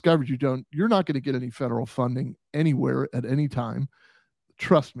it's discovered you're not going to get any federal funding anywhere at any time.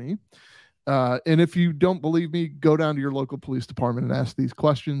 Trust me. And if you don't believe me, go down to your local police department and ask these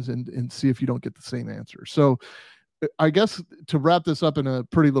questions and see if you don't get the same answer. So I guess to wrap this up in a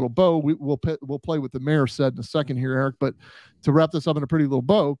pretty little bow, we'll play what the mayor said in a second here, Eric, but to wrap this up in a pretty little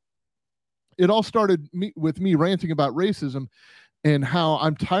bow, it all started with me ranting about racism and how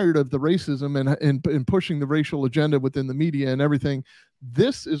I'm tired of the racism and pushing the racial agenda within the media and everything.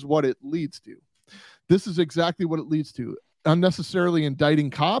 This is what it leads to. This is exactly what it leads to. Unnecessarily indicting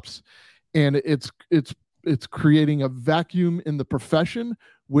cops, and it's creating a vacuum in the profession,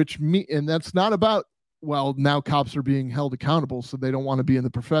 and that's not about, well, now cops are being held accountable, so they don't want to be in the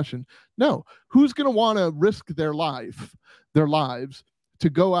profession. No, who's going to want to risk their lives to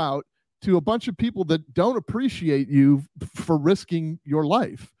go out to a bunch of people that don't appreciate you for risking your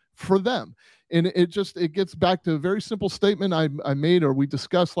life for them? And it gets back to a very simple statement I made, or we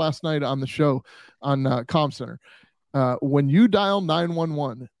discussed last night on the show on Comm Center. When you dial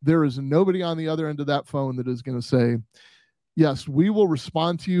 911, there is nobody on the other end of that phone that is going to say, yes, we will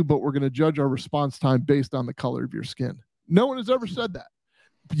respond to you, but we're going to judge our response time based on the color of your skin. No one has ever said that.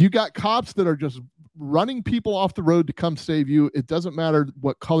 You got cops that are just running people off the road to come save you. It doesn't matter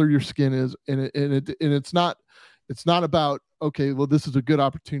what color your skin is, and it's not about, okay, well, this is a good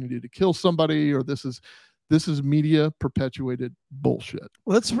opportunity to kill somebody, or this is media perpetuated bullshit.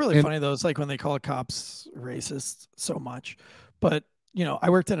 Well, it's really funny though. It's like when they call cops racist so much, but I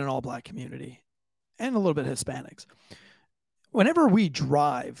worked in an all black community and a little bit of Hispanics. Whenever we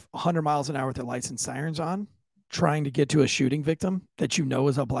drive 100 miles an hour with the lights and sirens on, trying to get to a shooting victim that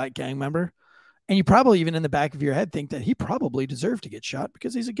is a black gang member, and you probably even in the back of your head think that he probably deserved to get shot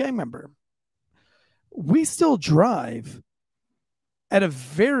because he's a gang member, we still drive at a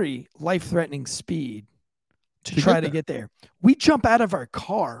very life-threatening speed to try to get there. We jump out of our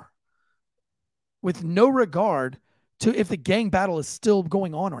car with no regard to if the gang battle is still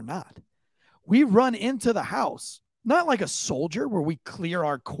going on or not. We run into the house, not like a soldier where we clear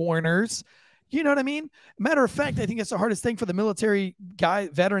our corners. You know what I mean? Matter of fact, I think it's the hardest thing for the military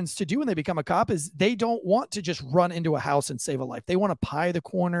veterans to do when they become a cop is they don't want to just run into a house and save a life. They want to pie the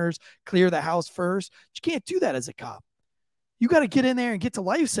corners, clear the house first. You can't do that as a cop. You got to get in there and get to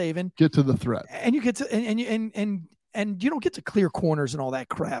life saving. Get to the threat. And you get to and you don't get to clear corners and all that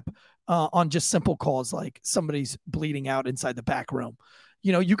crap on just simple calls like somebody's bleeding out inside the back room.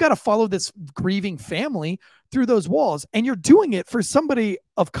 You got to follow this grieving family through those walls, and you're doing it for somebody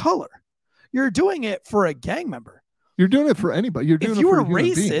of color. You're doing it for a gang member. You're doing it for anybody. You're doing it for a human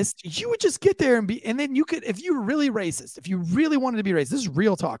being. If you were racist, you would just get there and then you could, if you were really racist, if you really wanted to be racist, this is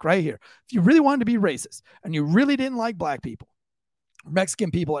real talk right here. If you really wanted to be racist and you really didn't like black people, Mexican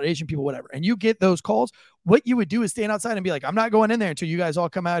people or Asian people, whatever, and you get those calls, what you would do is stand outside and be like, I'm not going in there until you guys all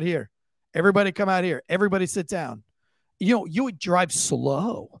come out here. Everybody come out here. Everybody sit down. You would drive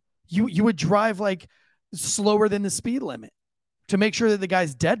slow. You would drive like slower than the speed limit to make sure that the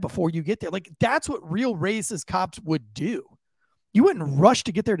guy's dead before you get there. Like, that's what real racist cops would do. You wouldn't rush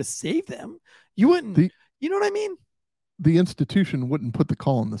to get there to save them. You wouldn't, you know what I mean? The institution wouldn't put the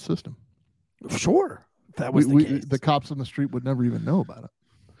call in the system. Sure. If that was the case. The cops on the street would never even know about it.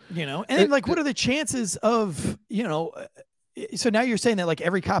 And then, like, what are the chances of, so now you're saying that like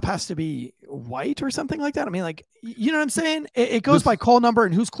every cop has to be white or something like that? I mean, like, you know what I'm saying? It goes by call number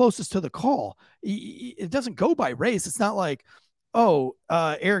and who's closest to the call. It doesn't go by race. It's not like, oh,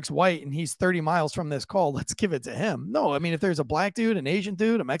 Eric's white and he's 30 miles from this call, let's give it to him. No, I mean, if there's a black dude, an Asian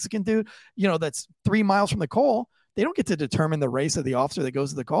dude, a Mexican dude, you know, that's 3 miles from the call, they don't get to determine the race of the officer that goes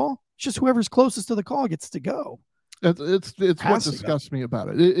to the call. It's just whoever's closest to the call gets to go. It's what disgusts me about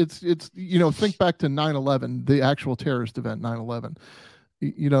it. It's you know, think back to 9/11, the actual terrorist event, 9/11.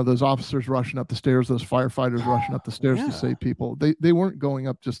 You know, those officers rushing up the stairs, those firefighters rushing up the stairs to save people. They weren't going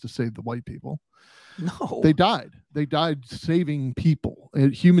up just to save the white people. No, they died saving people,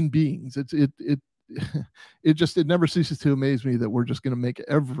 human beings. It never ceases to amaze me that we're just going to make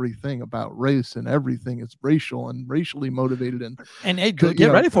everything about race, and everything is racial and racially motivated. And hey,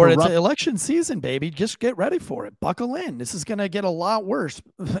 get ready for it. It's election season, baby. Just get ready for it. Buckle in. This is going to get a lot worse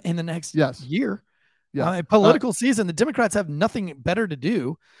in the next year. Yeah, political season. The Democrats have nothing better to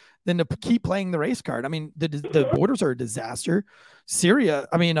do than to keep playing the race card. I mean, the borders are a disaster. Syria,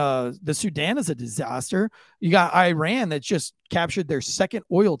 I mean, the Sudan is a disaster. You got Iran that just captured their second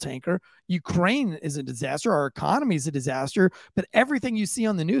oil tanker. Ukraine is a disaster. Our economy is a disaster. But everything you see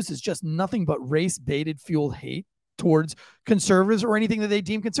on the news is just nothing but race-baited, fueled hate towards conservatives or anything that they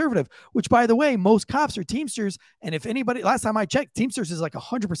deem conservative, which, by the way, most cops are Teamsters. And if anybody, last time I checked, Teamsters is like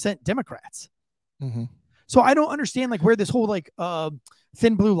 100% Democrats. Mm-hmm. So I don't understand like where this whole like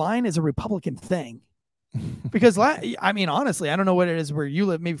thin blue line is a Republican thing. Because I mean, honestly, I don't know what it is where you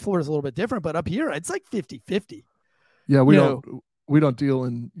live. Maybe Florida's a little bit different, but up here it's like 50-50. Yeah, we don't deal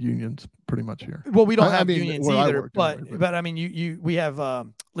in unions pretty much here. Well, we don't have unions either, but I mean, we have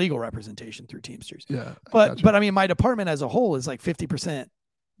legal representation through Teamsters. Yeah, but I mean, my department as a whole is like 50%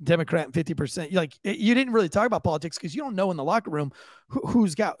 Democrat and 50%. Like, you didn't really talk about politics because you don't know in the locker room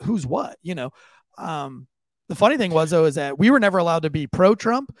who's what, you know. The funny thing was, though, is that we were never allowed to be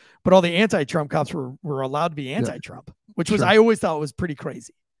pro-Trump, but all the anti-Trump cops were allowed to be anti-Trump, which was I always thought was pretty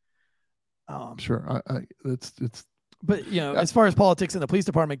crazy. Sure, it's. But you know, as far as politics in the police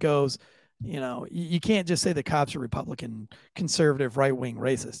department goes, you know, you can't just say the cops are Republican, conservative, right-wing,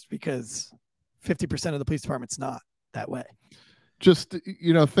 racist, because 50% of the police department's not that way. Just,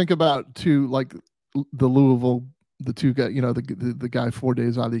 you know, think about like the Louisville. The two guys, you know, the guy 4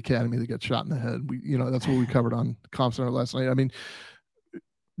 days out of the academy that got shot in the head. That's what we covered on Comp Center last night. I mean,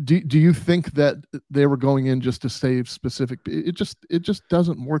 do you think that they were going in just to save specific? It just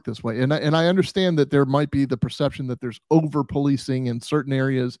doesn't work this way. And I understand that there might be the perception that there's over policing in certain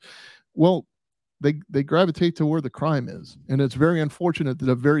areas. Well, they gravitate to where the crime is, and it's very unfortunate that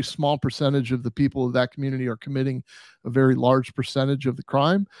a very small percentage of the people of that community are committing a very large percentage of the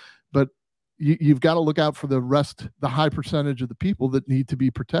crime, but you've got to look out for the high percentage of the people that need to be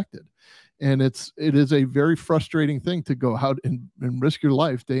protected. And it is a very frustrating thing to go out and risk your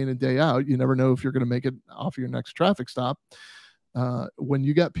life day in and day out. You never know if you're going to make it off your next traffic stop. When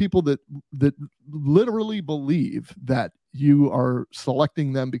you got people that literally believe that you are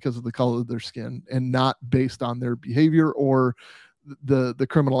selecting them because of the color of their skin and not based on their behavior or the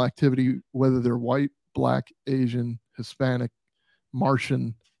criminal activity, whether they're white, black, Asian, Hispanic,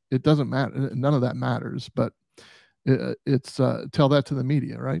 Martian, it doesn't matter. None of that matters, but it's tell that to the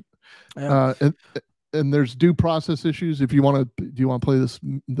media, right? Yeah. And there's due process issues. If you want to, do you want to play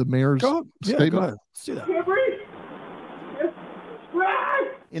the mayor's statement? Yeah, go ahead. Let's do that.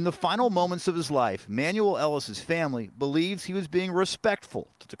 In the final moments of his life, Manuel Ellis's family believes he was being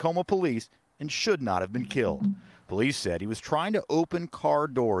respectful to Tacoma police and should not have been killed. Police said he was trying to open car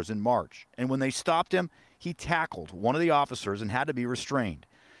doors in March, and when they stopped him, he tackled one of the officers and had to be restrained.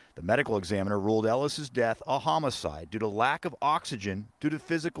 The medical examiner ruled Ellis's death a homicide due to lack of oxygen due to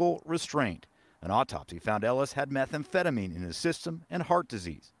physical restraint. An autopsy found Ellis had methamphetamine in his system and heart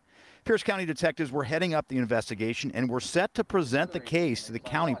disease. Pierce County detectives were heading up the investigation and were set to present the case to the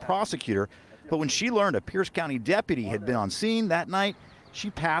county prosecutor, but when she learned a Pierce County deputy had been on scene that night, she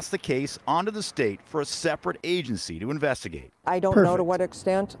passed the case onto the state for a separate agency to investigate. I don't know to what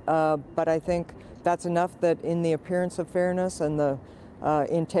extent, but I think that's enough that in the appearance of fairness and the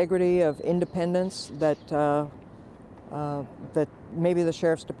integrity of independence that that maybe the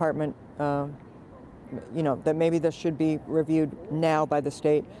sheriff's department, that maybe this should be reviewed now by the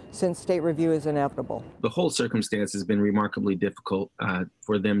state, since state review is inevitable. The whole circumstance has been remarkably difficult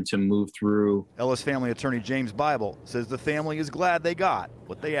for them to move through. Ellis family attorney James Bible says the family is glad they got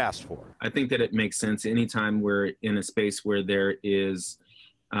what they asked for. I think that it makes sense anytime we're in a space where there is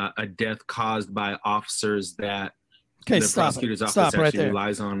a death caused by officers that the prosecutor's office actually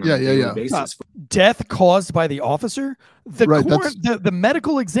relies on a daily basis. death caused by the officer, Right, the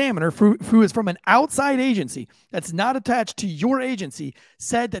medical examiner who is from an outside agency that's not attached to your agency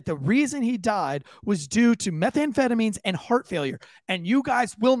said that the reason he died was due to methamphetamines and heart failure. And you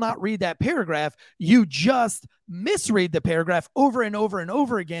guys will not read that paragraph. You just misread the paragraph over and over and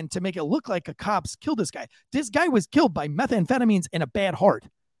over again to make it look like a cop's killed this guy. This guy was killed by methamphetamines and a bad heart.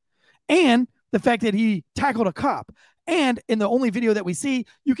 And the fact that he tackled a cop. And in the only video that we see,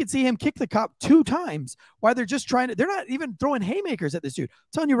 you can see him kick the cop 2 times while they're just they're not even throwing haymakers at this dude. I'm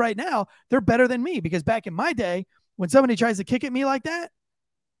telling you right now, they're better than me, because back in my day, when somebody tries to kick at me like that,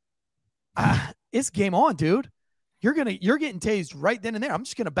 it's game on, dude. You're getting tased right then and there. I'm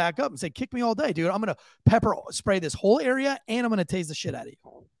just going to back up and say, kick me all day, dude. I'm going to pepper spray this whole area, and I'm going to tase the shit out of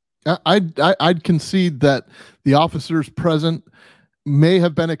you. I'd concede that the officers present may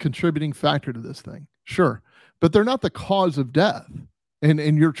have been a contributing factor to this thing. Sure. But they're not the cause of death, and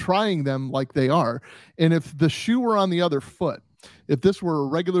you're trying them like they are. And if the shoe were on the other foot, if this were a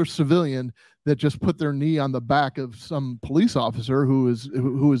regular civilian that just put their knee on the back of some police officer who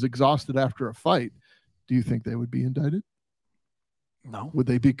is exhausted after a fight, do you think they would be indicted? No. Would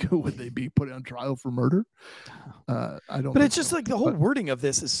they be put on trial for murder? I don't. But it's just like the whole wording of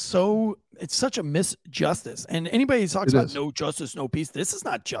this is it's such a misjustice. And anybody who talks about no justice, no peace, this is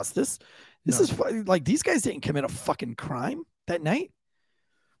not justice. This is like, these guys didn't commit a fucking crime that night.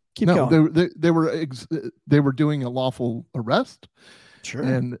 Keep going. They were doing a lawful arrest. Sure.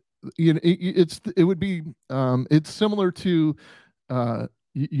 And it's similar to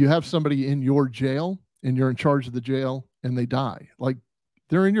you have somebody in your jail and you're in charge of the jail and they die. Like,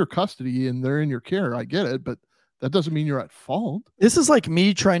 they're in your custody and they're in your care. I get it, but that doesn't mean you're at fault. This is like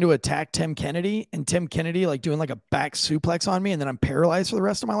me trying to attack Tim Kennedy, and Tim Kennedy like doing like a back suplex on me, and then I'm paralyzed for the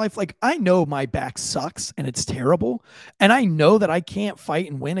rest of my life. Like, I know my back sucks and it's terrible, and I know that I can't fight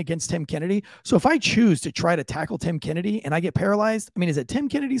and win against Tim Kennedy. So if I choose to try to tackle Tim Kennedy and I get paralyzed, I mean, is it Tim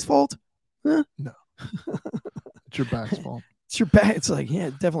Kennedy's fault? No. It's your back's fault. It's your back. It's like, yeah,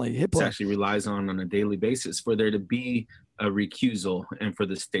 definitely. Hip it actually relies on a daily basis for there to be a recusal and for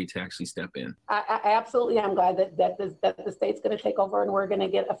the state to actually step in. I absolutely am glad that the state's going to take over and we're going to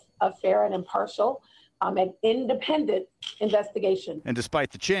get a fair and impartial and independent investigation. And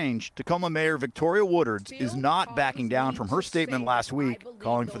despite the change, Tacoma Mayor Victoria Woodards is not backing down from her statement last week,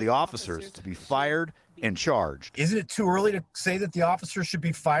 calling for the officers to be fired and charged. Isn't it too early to say that the officers should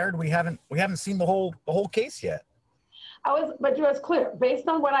be fired? We haven't seen the whole case yet. But you was clear. Based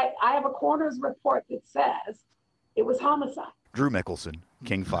on what I have a coroner's report that says it was homicide. Drew Mickelson,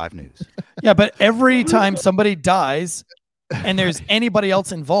 King 5 News. Yeah, but every time somebody dies and there's anybody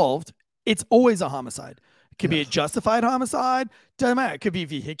else involved, it's always a homicide. It could be a justified homicide. Doesn't matter. It could be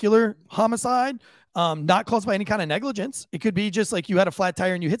vehicular homicide, not caused by any kind of negligence. It could be just like you had a flat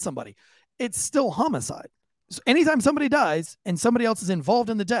tire and you hit somebody. It's still homicide. So anytime somebody dies and somebody else is involved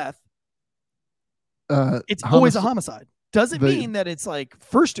in the death, it's always a homicide. Doesn't mean that it's like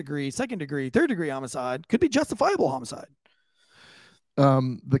first degree, second degree, third degree homicide. Could be justifiable homicide.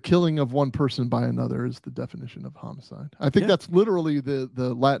 The killing of one person by another is the definition of homicide. I think that's literally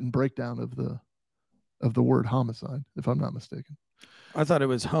the Latin breakdown of the word homicide, if I'm not mistaken. I thought it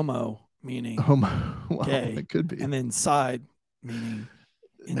was homo, meaning well, gay. It could be. And then side, meaning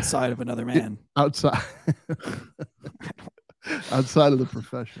inside of another man. Outside. Outside of the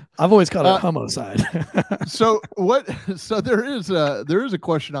profession. I've always called it homicide. So there is a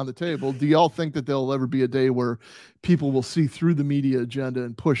question on the table. Do y'all think that there'll ever be a day where people will see through the media agenda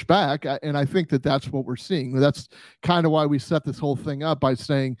and push back? And I think that that's what we're seeing. That's kind of why we set this whole thing up by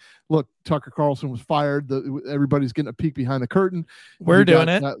saying, look, Tucker Carlson was fired. Everybody's getting a peek behind the curtain. We're doing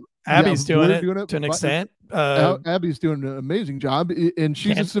it. Abby's doing it to an extent. Abby's doing an amazing job, and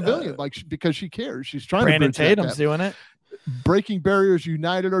she's a civilian, because she cares. She's trying Brandon to. Brandon Tatum's doing it. Breaking Barriers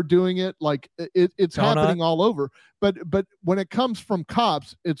United are doing it. Like it's happening all over. But when it comes from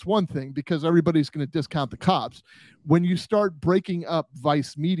cops, it's one thing, because everybody's going to discount the cops. When you start breaking up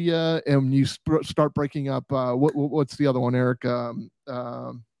Vice Media and you start breaking up what's the other one, Eric?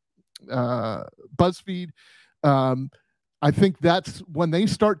 BuzzFeed. I think that's when they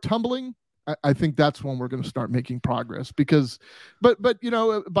start tumbling. I think that's when we're going to start making progress, because, but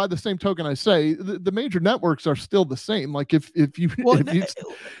by the same token, I say the major networks are still the same. Like if you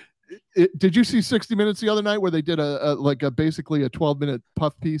did you see 60 Minutes the other night where they did basically a 12-minute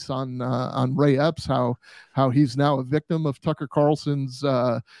puff piece on Ray Epps, how he's now a victim of Tucker Carlson's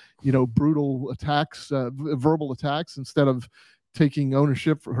brutal attacks, verbal attacks, instead of taking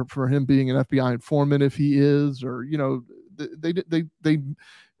ownership for him being an FBI informant, if he is, or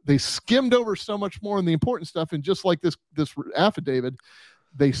they skimmed over so much more in the important stuff. And just like this affidavit,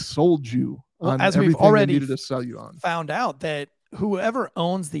 they sold you Well, on as we've everything they already needed to sell you on. found out that whoever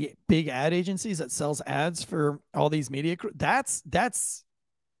owns the big ad agencies that sells ads for all these media, that's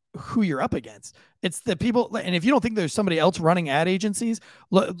who you're up against. It's the people. And if you don't think there's somebody else running ad agencies,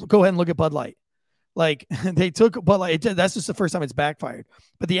 go ahead and look at Bud Light. Like they took Bud Light. That's just the first time it's backfired.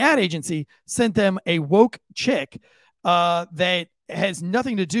 But the ad agency sent them a woke chick that has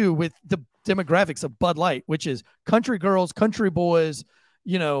nothing to do with the demographics of Bud Light, which is country girls, country boys,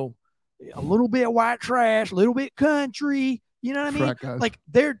 you know, a little bit white trash, a little bit country, you know what I mean? Frat guys.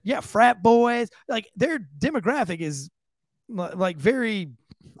 Like frat boys, like their demographic is like very,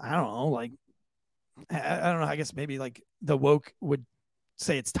 I don't know, like, I don't know. I guess maybe like the woke would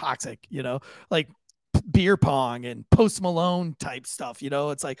say it's toxic, you know, like beer pong and Post Malone type stuff, you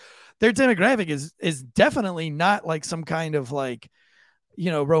know. It's like their demographic is definitely not like some kind of like, you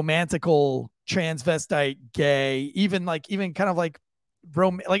know, romantical transvestite gay, even kind of like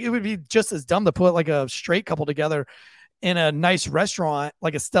like it would be just as dumb to put like a straight couple together in a nice restaurant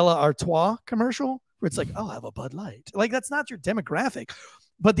like a Stella Artois commercial where it's like, I'll have a Bud Light. Like that's not your demographic.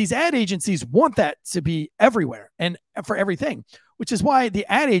 But these ad agencies want that to be everywhere and for everything, which is why the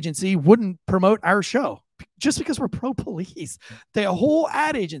ad agency wouldn't promote our show just because we're pro-police. The whole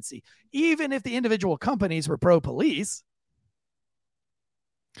ad agency, even if the individual companies were pro-police,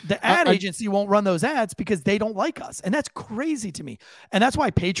 the ad agency won't run those ads because they don't like us. And that's crazy to me. And that's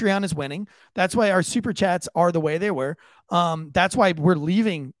why Patreon is winning. That's why our super chats are the way they were. That's why we're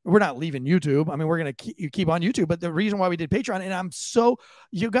not leaving YouTube. I mean, we're going to keep on YouTube, but the reason why we did Patreon, and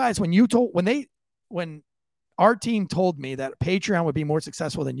you guys, when our team told me that Patreon would be more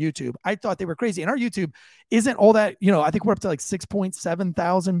successful than YouTube, I thought they were crazy. And our YouTube isn't all that, you know, I think we're up to like 6.7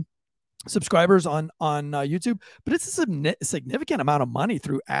 thousand subscribers on YouTube, but it's a significant amount of money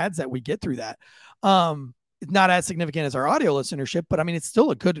through ads that we get through that. Not as significant as our audio listenership, but I mean, it's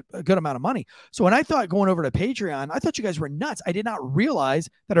still a good amount of money. So when I thought going over to Patreon, I thought you guys were nuts. I did not realize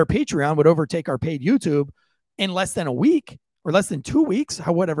that our Patreon would overtake our paid YouTube in less than a week or less than 2 weeks,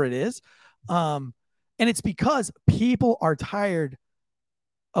 whatever it is. And it's because people are tired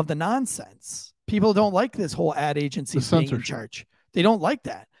of the nonsense. People don't like this whole ad agency being in charge. They don't like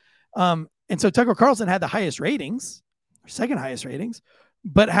that. And so Tucker Carlson had the highest ratings, or second highest ratings,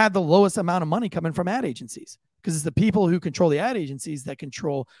 but had the lowest amount of money coming from ad agencies because it's the people who control the ad agencies that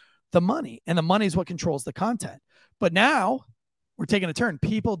control the money, and the money is what controls the content. But now we're taking a turn.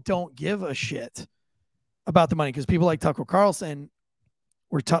 People don't give a shit about the money because people like Tucker Carlson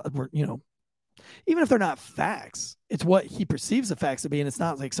were, you know, even if they're not facts, it's what he perceives the facts to be. And it's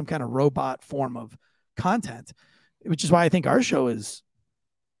not like some kind of robot form of content, which is why I think our show is,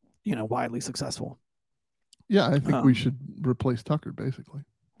 you know, widely successful. Yeah, I think we should replace Tucker, basically.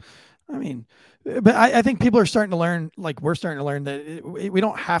 I mean, but I think people are starting to learn, like we're starting to learn that we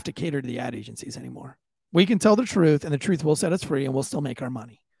don't have to cater to the ad agencies anymore. We can tell the truth, and the truth will set us free, and we'll still make our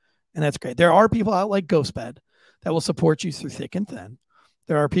money. And that's great. There are people out like Ghostbed that will support you through thick and thin.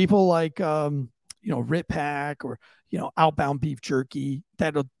 There are people like, you know, Rit Pack or, you know, Outbound Beef Jerky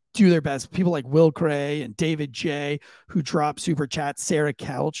that'll do their best. People like Will Cray and David J, who drop super chats. Sarah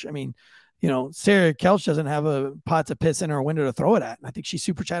Couch. I mean, you know, Sarah Couch doesn't have a pot to piss in her window to throw it at. And I think she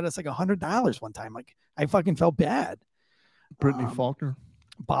super chatted us like $100 one time. Like I fucking felt bad. Brittany Faulkner,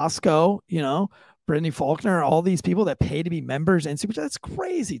 Bosco, you know, Brittany Faulkner, all these people that pay to be members and super chat. That's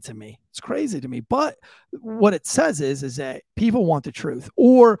crazy to me. It's crazy to me. But what it says is that people want the truth,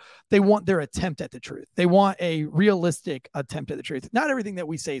 or they want their attempt at the truth. They want a realistic attempt at the truth. Not everything that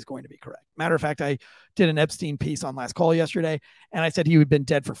we say is going to be correct. Matter of fact, I did an Epstein piece on Last Call yesterday, and I said he had been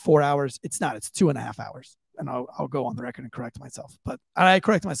dead for 4 hours. It's not. It's 2.5 hours. And I'll go on the record and correct myself. But I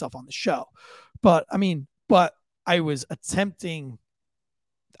correct myself on the show. But I mean, I was attempting.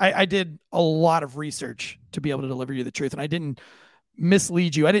 I did a lot of research to be able to deliver you the truth, and I didn't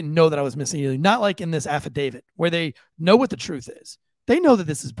mislead you. I didn't know that I was misleading you. Not like in this affidavit where they know what the truth is. They know that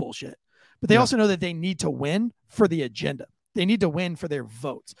this is bullshit, but they also know that they need to win for the agenda. They need to win for their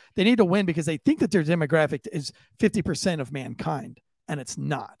votes. They need to win because they think that their demographic is 50% of mankind, and it's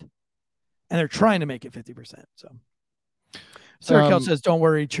not. And they're trying to make it 50%. So Sarah Kell says, don't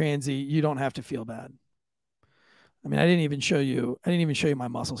worry, Transy, you don't have to feel bad. I mean, I didn't even show you my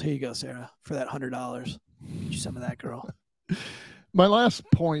muscles. Here you go, Sarah, for that $100. Get you some of that, girl. My last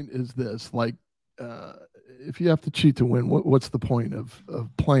point is this: like, if you have to cheat to win, what's the point of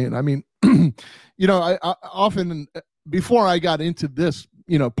playing? I mean, you know, I often, before I got into this,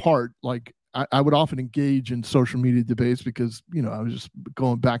 you know, part, like I would often engage in social media debates because, you know, I was just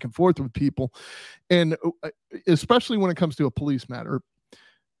going back and forth with people, and especially when it comes to a police matter,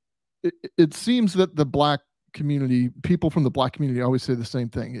 it seems that the black community, people from the black community always say the same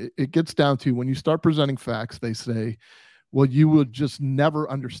thing. It gets down to when you start presenting facts, they say, well, you will just never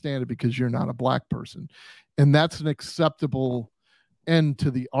understand it because you're not a black person. And that's an acceptable end to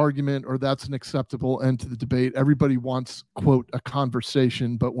the argument, or that's an acceptable end to the debate. Everybody wants, quote, a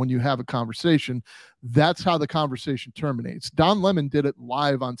conversation, but when you have a conversation, that's how the conversation terminates. Don Lemon did it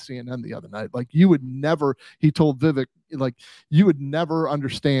live on CNN the other night. Like, you would never, he told Vivek, like, you would never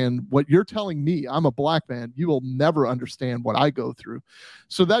understand what you're telling me. I'm a black man. You will never understand what I go through.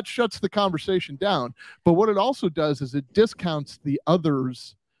 So that shuts the conversation down. But what it also does is it discounts the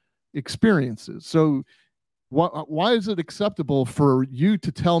other's experiences. So why is it acceptable for you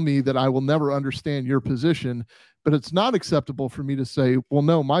to tell me that I will never understand your position, but it's not acceptable for me to say, well,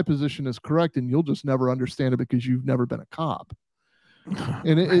 no, my position is correct and you'll just never understand it because you've never been a cop?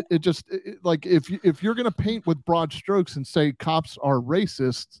 And it just like, if you're going to paint with broad strokes and say cops are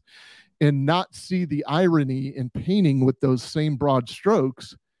racist and not see the irony in painting with those same broad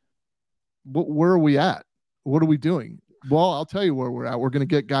strokes, where are we at? What are we doing? Well, I'll tell you where we're at. We're going to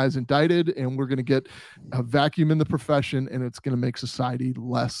get guys indicted, and we're going to get a vacuum in the profession, and it's going to make society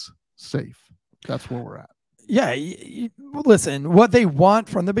less safe. That's where we're at. Yeah. Listen, what they want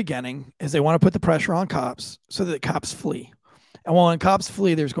from the beginning is they want to put the pressure on cops so that cops flee. And when cops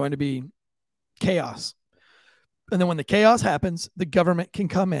flee, there's going to be chaos. And then when the chaos happens, the government can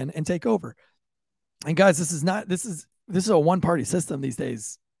come in and take over. And guys, this is a one-party system these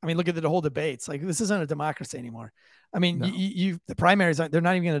days. I mean, look at the whole debates. Like, this isn't a democracy anymore. I mean, no. The primaries, they're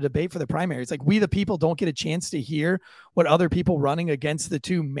not even going to debate for the primaries. Like, we, the people, don't get a chance to hear what other people running against the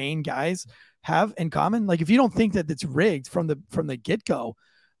two main guys have in common. Like, if you don't think that it's rigged from the get-go,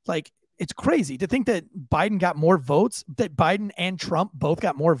 like, it's crazy to think that Biden got more votes, that Biden and Trump both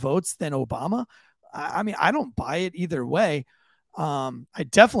got more votes than Obama. I mean, I don't buy it either way. I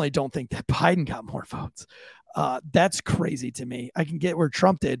definitely don't think that Biden got more votes. That's crazy to me. I can get where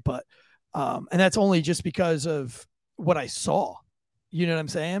Trump did, but and that's only just because of what I saw. You know what I'm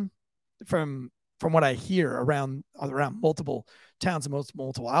saying? From what I hear around multiple towns and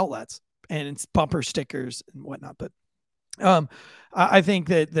multiple outlets, and it's bumper stickers and whatnot. But I think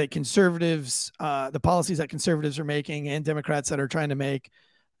that conservatives, the policies that conservatives are making and Democrats that are trying to make,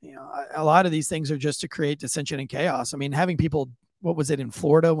 you know, a lot of these things are just to create dissension and chaos. I mean, having people, what was it in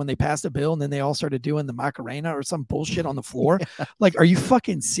Florida when they passed a bill and then they all started doing the Macarena or some bullshit on the floor? Yeah. Like, are you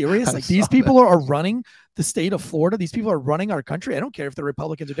fucking serious? Like, these people are running the state of Florida. These people are running our country. I don't care if they're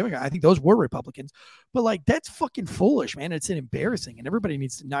Republicans or Democrats. I think those were Republicans, but like, that's fucking foolish, man. It's embarrassing, and everybody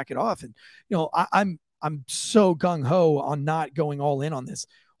needs to knock it off. And, you know, I'm so gung ho on not going all in on this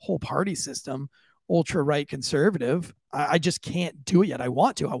whole party system, ultra right conservative. I just can't do it yet. I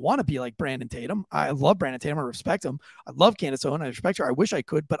want to be like Brandon Tatum. I love Brandon Tatum. I respect him. I love Candace Owen. I respect her. I wish I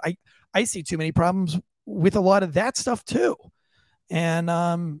could, but I see too many problems with a lot of that stuff too. And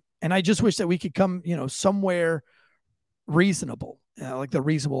I just wish that we could come, you know, somewhere reasonable, like the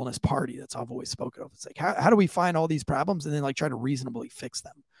reasonableness party that's I've always spoken of. It's like, how do we find all these problems and then like try to reasonably fix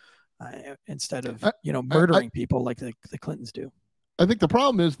them instead of, you know, murdering people like the Clintons do. I think the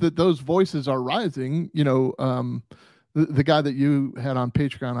problem is that those voices are rising. You know, the guy that you had on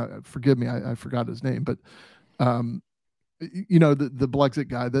Patreon, forgive me, I forgot his name, but you know, the Blexit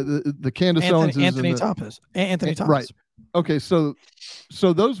guy, the Candace Owens, Anthony Thomas. Right. Okay, so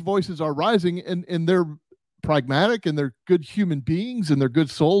those voices are rising, and they're pragmatic and they're good human beings and they're good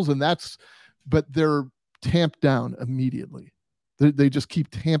souls, but they're tamped down immediately. They just keep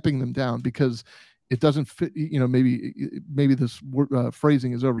tamping them down because it doesn't fit. You know, maybe this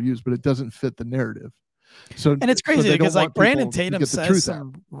phrasing is overused, but it doesn't fit the narrative. So, and it's crazy because like Brandon Tatum says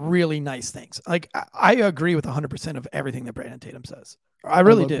some really nice things. Like I agree with 100% of everything that Brandon Tatum says. I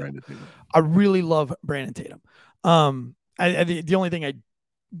really do. I really love Brandon Tatum. The only thing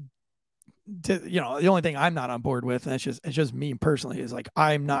the only thing I'm not on board with, and it's just me personally, is like,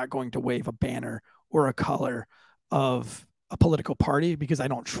 I'm not going to wave a banner or a color of a political party because I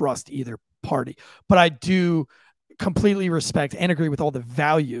don't trust either party. But I do completely respect and agree with all the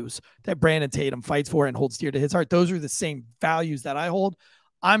values that Brandon Tatum fights for and holds dear to his heart. Those are the same values that I hold.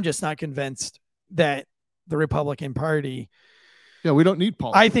 I'm just not convinced that the Republican Party. Yeah, we don't need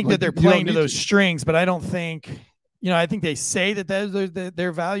politics. I think that they're playing to those strings, but I don't think, I think they say that those are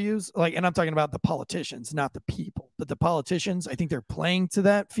their values. Like, and I'm talking about the politicians, not the people, but the politicians. I think they're playing to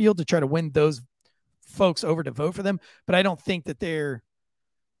that field to try to win those folks over to vote for them. But I don't think that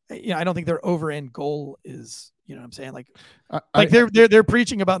I don't think their over end goal is, you know what I'm saying? Like they're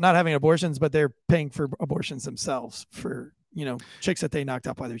preaching about not having abortions, but they're paying for abortions themselves for, chicks that they knocked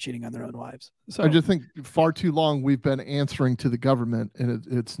up while they're cheating on their own wives. So I just think far too long we've been answering to the government, and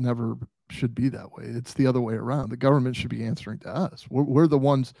it's never should be that way. It's the other way around. The government should be answering to us. We're the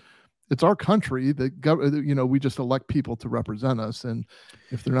ones. It's our country. We just elect people to represent us, and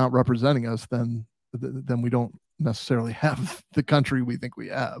if they're not representing us, then we don't necessarily have the country we think we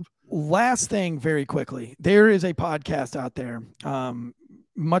have. Last thing, very quickly, there is a podcast out there,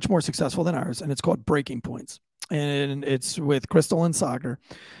 much more successful than ours, and it's called Breaking Points, and it's with Crystal and Sagar.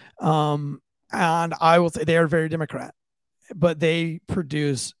 And I will say they are very Democrat, but they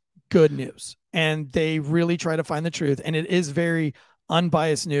produce good news, and they really try to find the truth, and it is very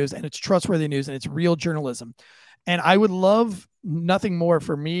unbiased news, and it's trustworthy news, and it's real journalism. And I would love nothing more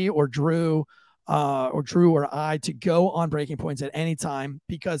for me or Drew or I to go on Breaking Points at any time,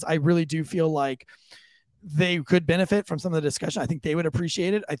 because I really do feel like they could benefit from some of the discussion. I think they would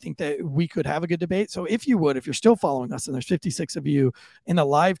appreciate it. I think that we could have a good debate. So if you're still following us, and there's 56 of you in the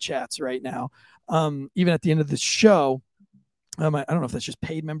live chats right now, even at the end of the show, I don't know if that's just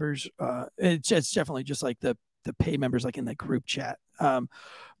paid members. It's definitely just like the paid members, like in the group chat.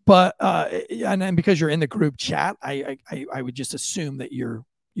 But because you're in the group chat, I would just assume that you're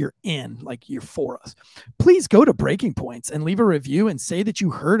in, like you're for us. Please go to Breaking Points and leave a review and say that you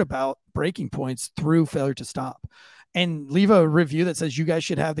heard about Breaking Points through Failure to Stop, and leave a review that says you guys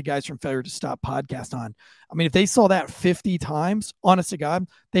should have the guys from Failure to Stop podcast on. I mean, if they saw that 50 times, honest to God,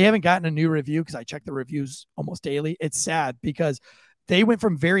 they haven't gotten a new review, because I check the reviews almost daily. It's sad because they went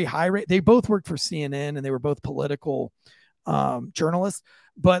from very high rate. They both worked for CNN, and they were both political journalists,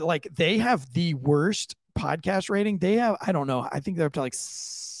 but like they have the worst podcast rating. They have, I don't know, I think they're up to like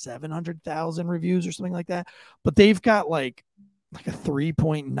 700,000 reviews or something like that, but they've got like a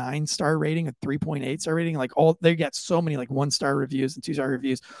 3.9 star rating, a 3.8 star rating. Like they got so many like 1-star reviews and 2-star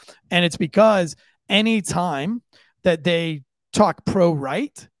reviews. And it's because anytime that they talk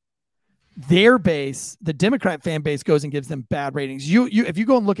pro-right, their base, the Democrat fan base, goes and gives them bad ratings. If you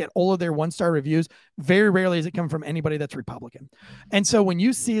go and look at all of their 1-star reviews, very rarely is it coming from anybody that's Republican. And so when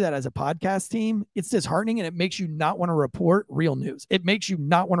you see that as a podcast team, it's disheartening, and it makes you not want to report real news. It makes you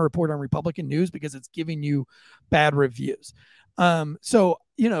not want to report on Republican news because it's giving you bad reviews. So,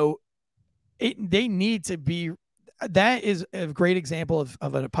 they need to be. That is a great example of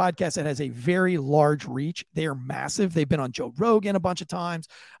a podcast that has a very large reach. They are massive. They've been on Joe Rogan a bunch of times.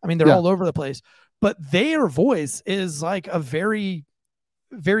 I mean, they're all over the place, but their voice is like a very,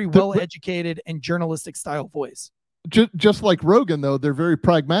 very well-educated and journalistic style voice. Just like Rogan, though, they're very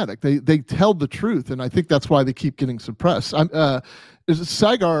pragmatic. They tell the truth, and I think that's why they keep getting suppressed. Is it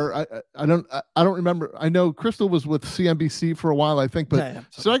Sagar? I don't remember. I know Crystal was with CNBC for a while, I think, but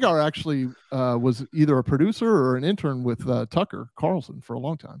Sagar actually was either a producer or an intern with Tucker Carlson for a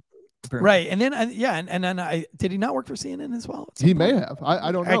long time. Apparently. Right, and then did he not work for CNN as well? He may have.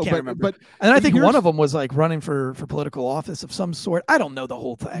 I don't know. I can't remember. And I think one of them was like running for political office of some sort. I don't know the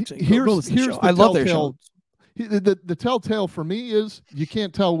whole thing. Actually, I love their show. The telltale for me is you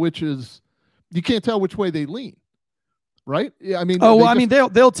can't tell which way they lean, right? Yeah, I mean.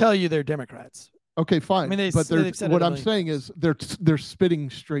 They'll tell you they're Democrats. Okay, fine. I mean, what I'm saying is they're spitting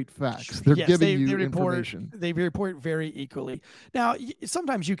straight facts. They're giving you information. They report very equally. Now,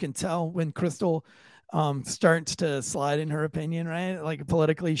 sometimes you can tell when Crystal starts to slide in her opinion, right? Like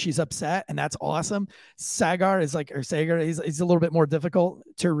politically, she's upset, and that's awesome. Sagar, he's a little bit more difficult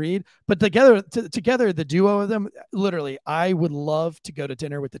to read, but together, the duo of them, literally, I would love to go to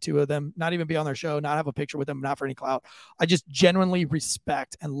dinner with the two of them, not even be on their show, not have a picture with them, not for any clout. I just genuinely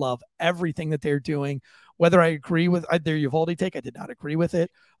respect and love everything that they're doing. Whether I agree with their Uvalde take, I did not agree with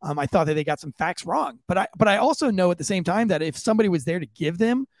it. I thought that they got some facts wrong, but I also know at the same time that if somebody was there to give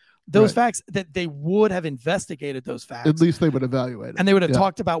them those facts, that they would have investigated those facts. At least they would evaluate it. And they would have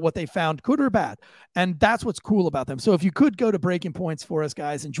talked about what they found, good or bad. And that's what's cool about them. So if you could go to Breaking Points for us,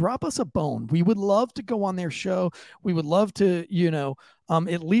 guys, and drop us a bone, we would love to go on their show. We would love to,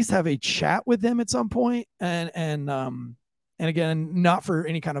 at least have a chat with them at some point. And again, not for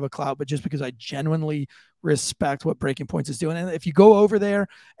any kind of a clout, but just because I genuinely respect what Breaking Points is doing. And if you go over there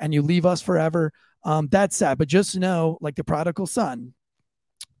and you leave us forever, that's sad. But just know, like the prodigal son,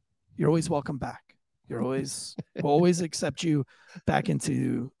 you're always welcome back. We'll always accept you back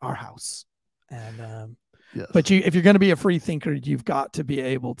into our house. And but if you're going to be a free thinker, you've got to be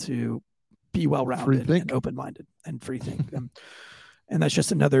able to be well-rounded and open-minded and free think. And that's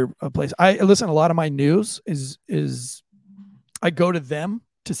just another place. I listen. A lot of my news is I go to them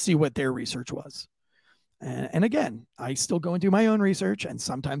to see what their research was. And again, I still go and do my own research, and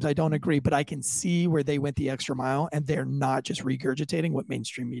sometimes I don't agree, but I can see where they went the extra mile, and they're not just regurgitating what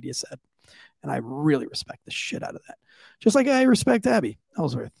mainstream media said. And I really respect the shit out of that. Just like I respect Abby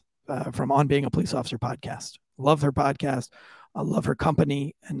Ellsworth from On Being a Police Officer podcast. Love her podcast. I love her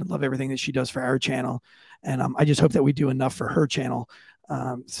company and love everything that she does for our channel. And I just hope that we do enough for her channel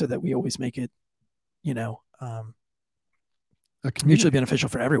so that we always make it, mutually beneficial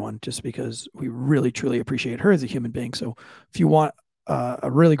for everyone, just because we really, truly appreciate her as a human being. So if you want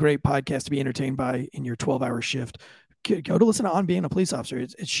a really great podcast to be entertained by in your 12-hour shift, go to listen to On Being a Police Officer.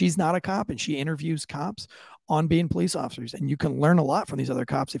 She's not a cop, and she interviews cops on being police officers. And you can learn a lot from these other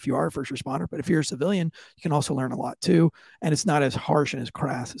cops if you are a first responder. But if you're a civilian, you can also learn a lot too. And it's not as harsh and as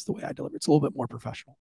crass as the way I deliver. It's a little bit more professional.